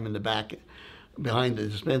the time in the back behind the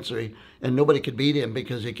dispensary, and nobody could beat him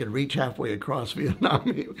because he could reach halfway across Vietnam.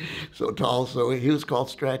 He was so tall, so he was called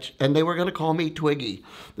Stretch. And they were going to call me Twiggy.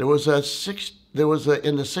 In the 60s,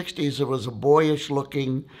 there was a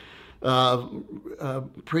boyish-looking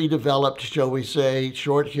pre-developed, shall we say,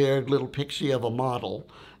 short-haired little pixie of a model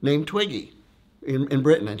named Twiggy in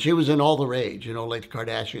Britain. And she was in all the rage, you know, like the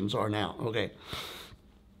Kardashians are now. Okay.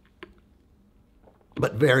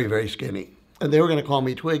 But very, very skinny. And they were going to call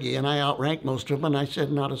me Twiggy, and I outranked most of them, and I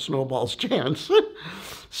said, not a snowball's chance.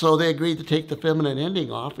 So they agreed to take the feminine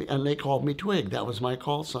ending off, and they called me Twig. That was my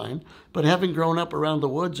call sign. But having grown up around the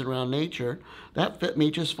woods and around nature, that fit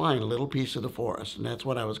me just fine, a little piece of the forest, and that's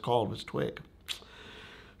what I was called, was Twig.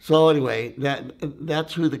 So anyway,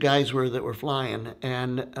 that's who the guys were that were flying,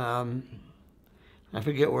 and I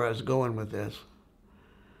forget where I was going with this.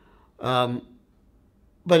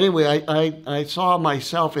 But anyway, I saw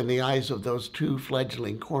myself in the eyes of those two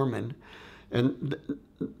fledgling corpsmen, and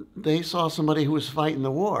they saw somebody who was fighting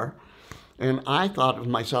the war. And I thought of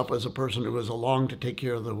myself as a person who was along to take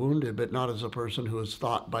care of the wounded, but not as a person who was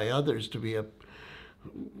thought by others to be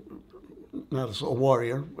not as a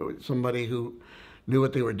warrior, but somebody who knew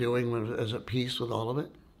what they were doing, was at peace with all of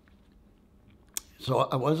it. So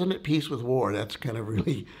I wasn't at peace with war. That's kind of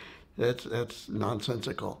really, that's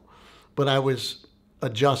nonsensical. But I was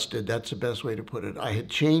adjusted, that's the best way to put it. I had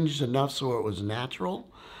changed enough so it was natural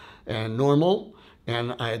and normal,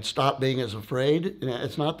 and I had stopped being as afraid.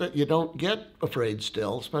 It's not that you don't get afraid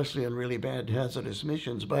still, especially in really bad hazardous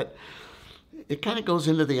missions, but it kind of goes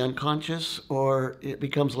into the unconscious, or it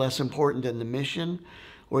becomes less important in the mission,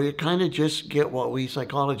 or you kind of just get what we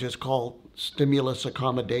psychologists call stimulus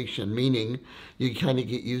accommodation, meaning you kind of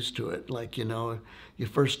get used to it. Like, you know, you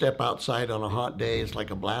first step outside on a hot day, it's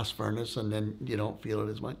like a blast furnace, and then you don't feel it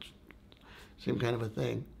as much. Same kind of a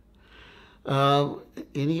thing.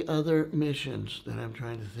 Any other missions that I'm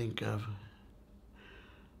trying to think of?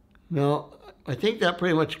 No, I think that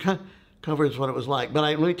pretty much covers what it was like. But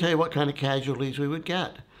let me tell you what kind of casualties we would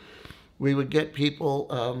get. We would get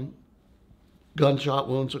people, gunshot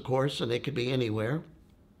wounds, of course, and they could be anywhere.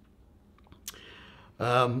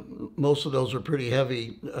 Most of those are pretty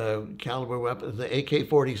heavy caliber weapons. The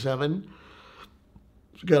AK-47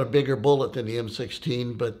 it's got a bigger bullet than the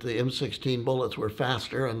M16, but the M16 bullets were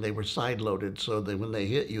faster and they were side-loaded, so that when they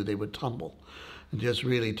hit you, they would tumble and just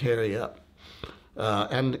really tear you up.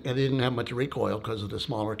 And they didn't have much recoil because of the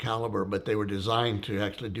smaller caliber, but they were designed to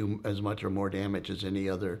actually do as much or more damage as any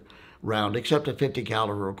other round, except a 50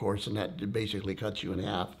 caliber, of course, and that basically cuts you in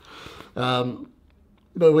half. But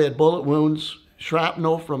we had bullet wounds,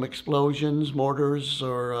 shrapnel from explosions, mortars,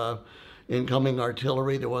 or incoming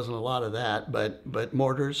artillery. There wasn't a lot of that, but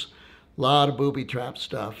mortars, a lot of booby trap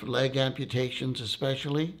stuff, leg amputations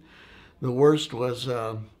especially. The worst was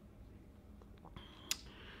there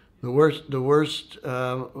were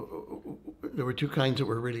two kinds that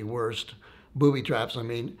were really worst. Booby traps, I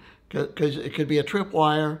mean, because it could be a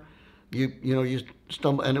tripwire. You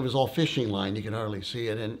stumble, and it was all fishing line. You could hardly see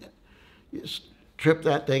it, and you trip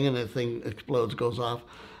that thing, and the thing explodes, goes off.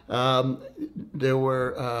 There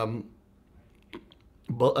were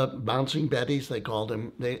bouncing betties, they called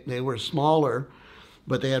them. They were smaller,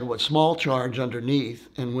 but they had what small charge underneath,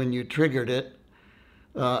 and when you triggered it,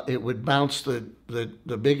 it would bounce the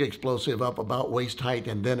big explosive up about waist height,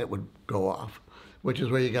 and then it would go off, which is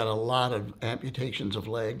where you got a lot of amputations of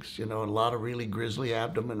legs, and a lot of really grisly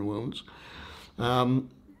abdomen wounds. And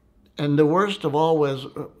the worst of all was,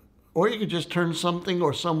 or you could just turn something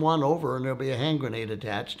or someone over and there'll be a hand grenade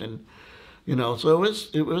attached, and so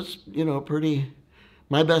it was pretty.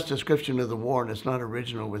 My best description of the war, and it's not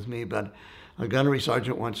original with me, but a gunnery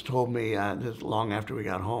sergeant once told me, this long after we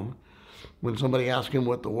got home, when somebody asked him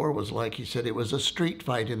what the war was like, he said it was a street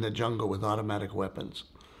fight in the jungle with automatic weapons.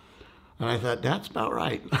 And I thought, that's about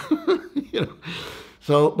right.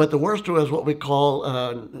 So, but the worst was what we call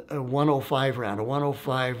a 105 round. A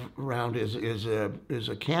 105 round is a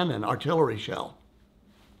cannon, artillery shell.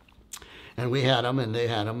 And we had them, and they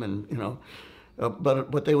had them, and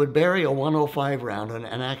but they would bury a 105 round,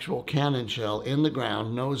 an actual cannon shell, in the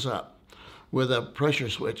ground, nose up, with a pressure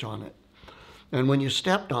switch on it. And when you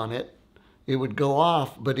stepped on it, it would go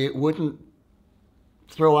off, but it wouldn't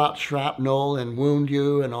throw out shrapnel and wound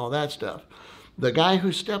you and all that stuff. The guy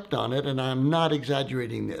who stepped on it, and I'm not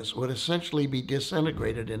exaggerating this, would essentially be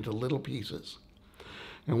disintegrated into little pieces.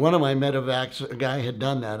 And one of my medevacs, a guy had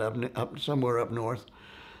done that up somewhere up north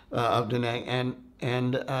of Da Nang,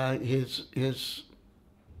 and his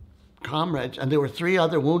comrades, and there were 3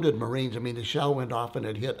 other wounded Marines. I mean, the shell went off and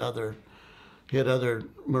it hit other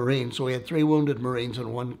Marines. So we had 3 wounded Marines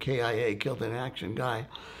and 1 KIA, killed in action guy.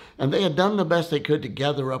 And they had done the best they could to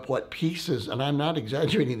gather up what pieces, and I'm not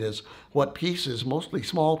exaggerating this, what pieces, mostly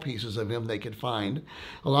small pieces of him they could find,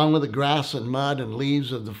 along with the grass and mud and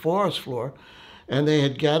leaves of the forest floor. And they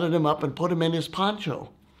had gathered him up and put him in his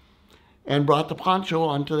poncho. and brought the poncho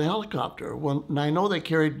onto the helicopter. Well, and I know they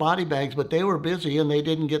carried body bags, but they were busy and they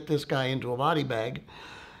didn't get this guy into a body bag.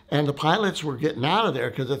 And the pilots were getting out of there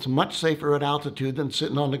because it's much safer at altitude than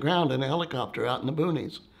sitting on the ground in a helicopter out in the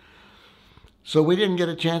boonies. So we didn't get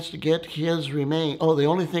a chance to get his remains. Oh, the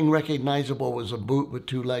only thing recognizable was a boot with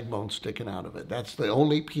 2 leg bones sticking out of it. That's the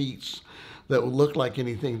only piece that would look like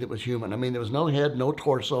anything that was human. I mean, there was no head, no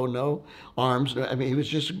torso, no arms. I mean, he was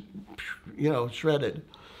just, shredded.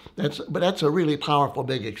 But that's a really powerful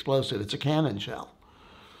big explosive. It's a cannon shell.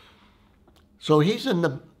 So he's in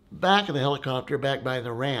the back of the helicopter, back by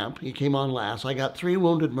the ramp. He came on last. I got 3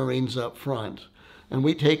 wounded Marines up front, and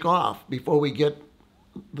we take off before we get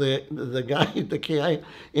the guy, the KI,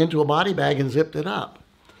 into a body bag and zipped it up.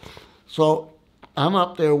 So I'm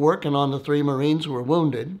up there working on the 3 Marines who were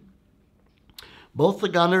wounded. Both the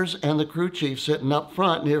gunners and the crew chief sitting up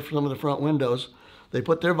front near some of the front windows. They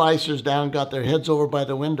put their visors down, got their heads over by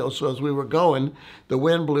the window, so as we were going, the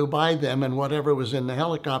wind blew by them and whatever was in the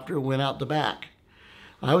helicopter went out the back.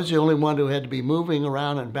 I was the only one who had to be moving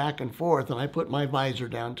around and back and forth, and I put my visor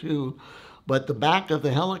down too. But the back of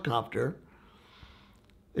the helicopter,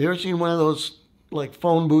 you ever seen one of those like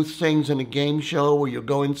phone booth things in a game show where you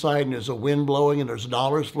go inside and there's a wind blowing and there's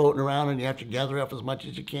dollars floating around and you have to gather up as much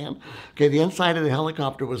as you can? Okay, the inside of the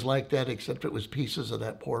helicopter was like that, except it was pieces of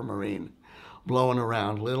that poor Marine blowing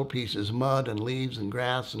around, little pieces, mud and leaves and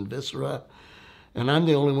grass and viscera. And I'm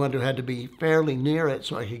the only one who had to be fairly near it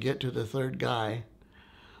so I could get to the 3rd guy.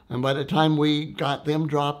 And by the time we got them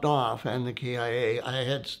dropped off and the KIA, I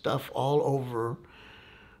had stuff all over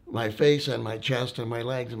my face and my chest and my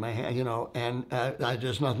legs and my hand, and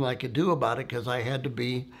there's nothing I could do about it because I had to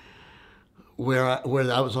be where I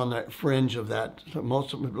was on the fringe of that.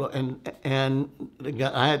 Most of and the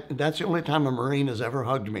guy, that's the only time a Marine has ever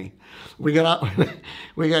hugged me. We got out,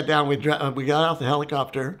 we got off the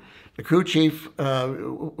helicopter. The crew chief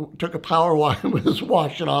took a power wash and was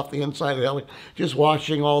washing off the inside of the helicopter, just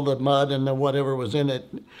washing all the mud and the whatever was in it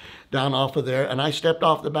down off of there. And I stepped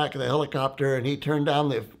off the back of the helicopter and he turned down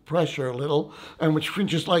the pressure a little and was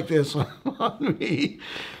just like this on me.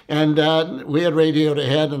 And we had radioed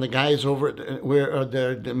ahead, and the guys over at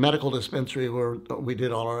the medical dispensary where we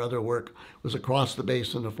did all our other work was across the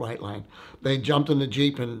base in the flight line. They jumped in the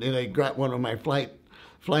Jeep and they grabbed one of my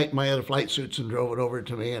my other flight suits and drove it over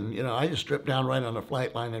to me. And, I just stripped down right on the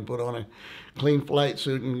flight line and put on a clean flight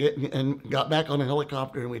suit and got back on a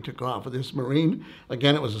helicopter and we took off with this Marine.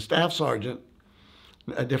 Again, it was a staff sergeant,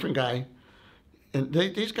 a different guy. And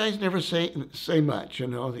these guys never say much,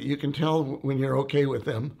 You can tell when you're okay with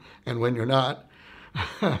them and when you're not.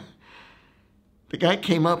 The guy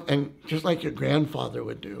came up and, just like your grandfather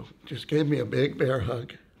would do, just gave me a big bear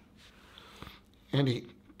hug. And he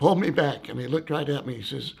pulled me back and he looked right at me. He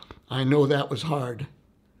says, "I know that was hard."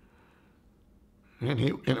 And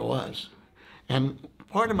it was. And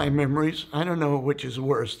part of my memories, I don't know which is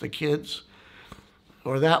worse, the kids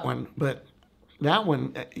or that one, but that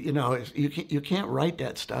one, you can't write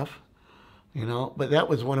that stuff, but that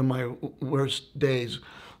was one of my worst days.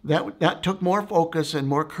 That took more focus and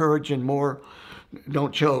more courage and more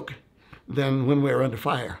don't choke than when we were under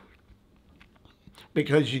fire,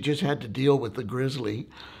 because you just had to deal with the grizzly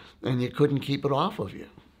and you couldn't keep it off of you,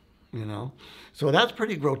 So that's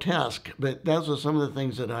pretty grotesque, but those are some of the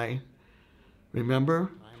things that I remember.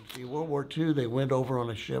 In World War II, they went over on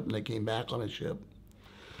a ship and they came back on a ship,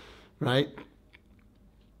 right?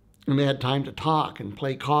 And they had time to talk and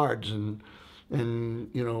play cards and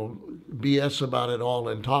BS about it all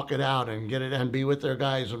and talk it out and get it and be with their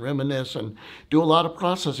guys and reminisce and do a lot of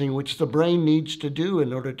processing, which the brain needs to do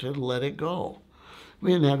in order to let it go.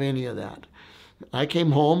 We didn't have any of that. I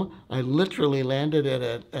came home. I literally landed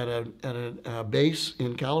at a base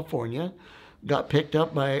in California, got picked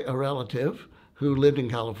up by a relative who lived in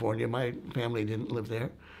California. My family didn't live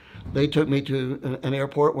there. They took me to an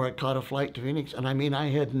airport where I caught a flight to Phoenix. And I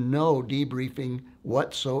had no debriefing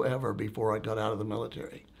whatsoever before I got out of the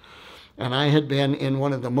military. And I had been in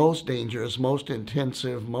one of the most dangerous, most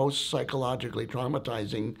intensive, most psychologically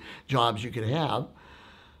traumatizing jobs you could have.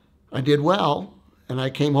 I did well, and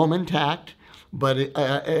I came home intact, but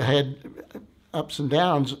I had ups and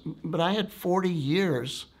downs. But I had 40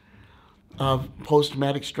 years of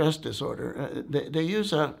post-traumatic stress disorder. They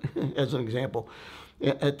use, as an example,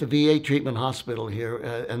 at the VA treatment hospital here,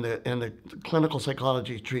 and the clinical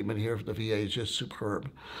psychology treatment here for the VA is just superb.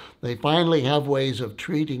 They finally have ways of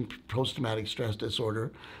treating post-traumatic stress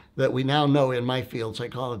disorder that we now know in my field,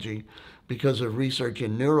 psychology, because of research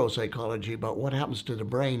in neuropsychology about what happens to the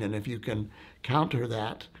brain, and if you can counter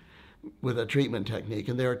that, with a treatment technique,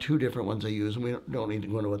 and there are two different ones I use, and we don't need to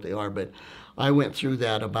go into what they are, but I went through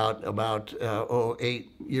that about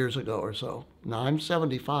 8 years ago or so. Now I'm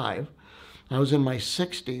 75. I was in my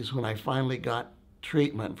 60s when I finally got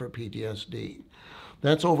treatment for PTSD.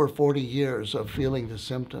 That's over 40 years of feeling the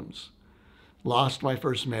symptoms. Lost my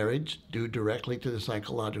first marriage due directly to the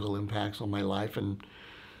psychological impacts on my life, and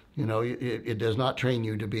it does not train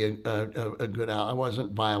you to be a good out. I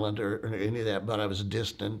wasn't violent or any of that, but I was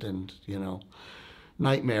distant and,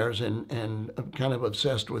 nightmares and kind of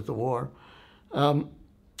obsessed with the war.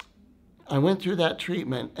 I went through that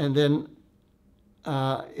treatment, and then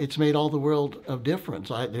it's made all the world of difference.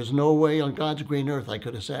 There's no way on God's green earth I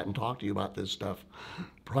could have sat and talked to you about this stuff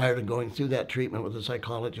prior to going through that treatment with a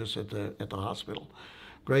psychologist at the hospital.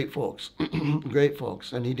 Great folks, great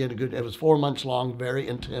folks. And he did it was 4 months long, very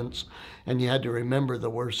intense, and you had to remember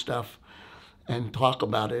the worst stuff and talk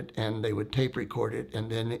about it, and they would tape record it,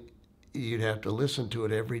 and then you'd have to listen to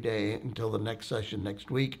it every day until the next session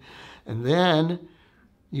next week. And then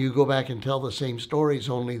you go back and tell the same stories,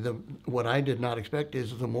 only what I did not expect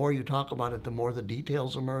is the more you talk about it, the more the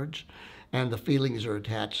details emerge and the feelings are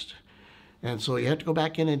attached. And so you have to go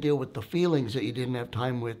back in and deal with the feelings that you didn't have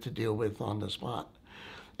time to deal with on the spot.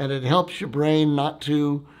 And it helps your brain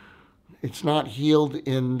it's not healed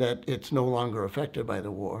in that it's no longer affected by the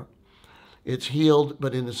war. It's healed,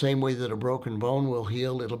 but in the same way that a broken bone will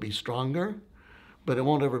heal, it'll be stronger, but it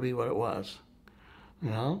won't ever be what it was,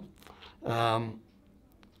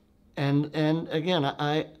 And again,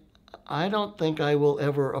 I don't think I will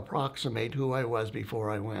ever approximate who I was before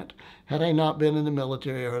I went. Had I not been in the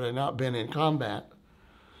military or had I not been in combat,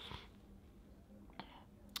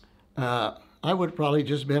 I would probably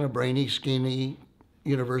just been a brainy, skinny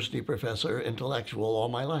university professor, intellectual all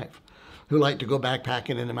my life, who liked to go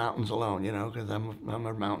backpacking in the mountains alone, because I'm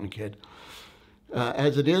a mountain kid.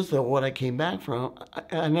 As it is, though, what I came back from,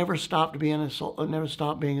 I never stopped being a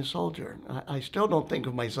soldier. I still don't think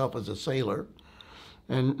of myself as a sailor,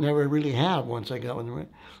 and never really have once I got in the Marine.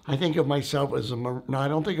 I think of myself as I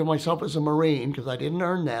don't think of myself as a Marine because I didn't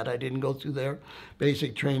earn that. I didn't go through their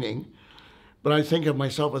basic training. But I think of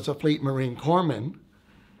myself as a Fleet Marine corpsman,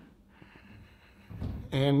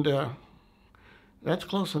 and that's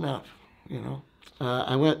close enough,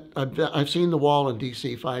 I've seen the wall in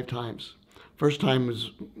D.C. 5 times. First time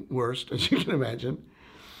was worst, as you can imagine.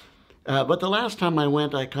 But the last time I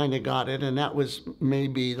went, I kind of got it, and that was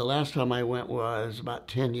maybe the last time I went was about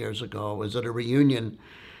 10 years ago. It was at a reunion.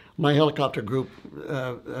 My helicopter group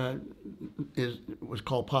was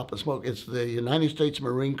called Papa Smoke. It's the United States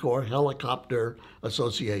Marine Corps Helicopter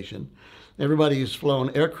Association. Everybody who's flown,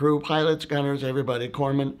 aircrew, pilots, gunners, everybody,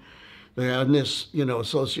 corpsmen. They have this,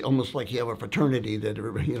 almost like you have a fraternity that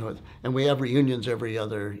everybody, and we have reunions every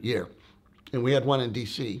other year. And we had one in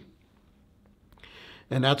D.C.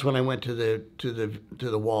 And that's when I went to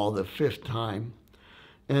the wall the 5th time.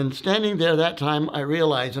 And standing there that time, I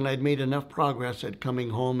realized, and I'd made enough progress at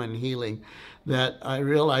coming home and healing, that I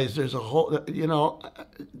realized there's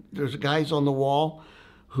there's guys on the wall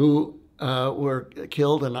who were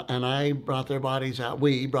killed, and I brought their bodies out.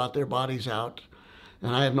 We brought their bodies out,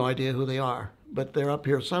 and I have no idea who they are. But they're up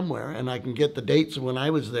here somewhere, and I can get the dates of when I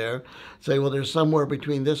was there, say, well, there's somewhere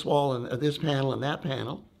between this wall and this panel and that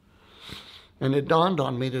panel. And it dawned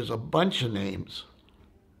on me there's a bunch of names.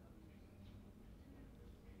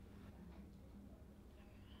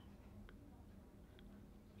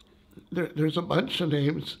 There's a bunch of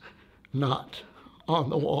names not on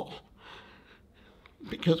the wall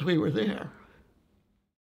because we were there.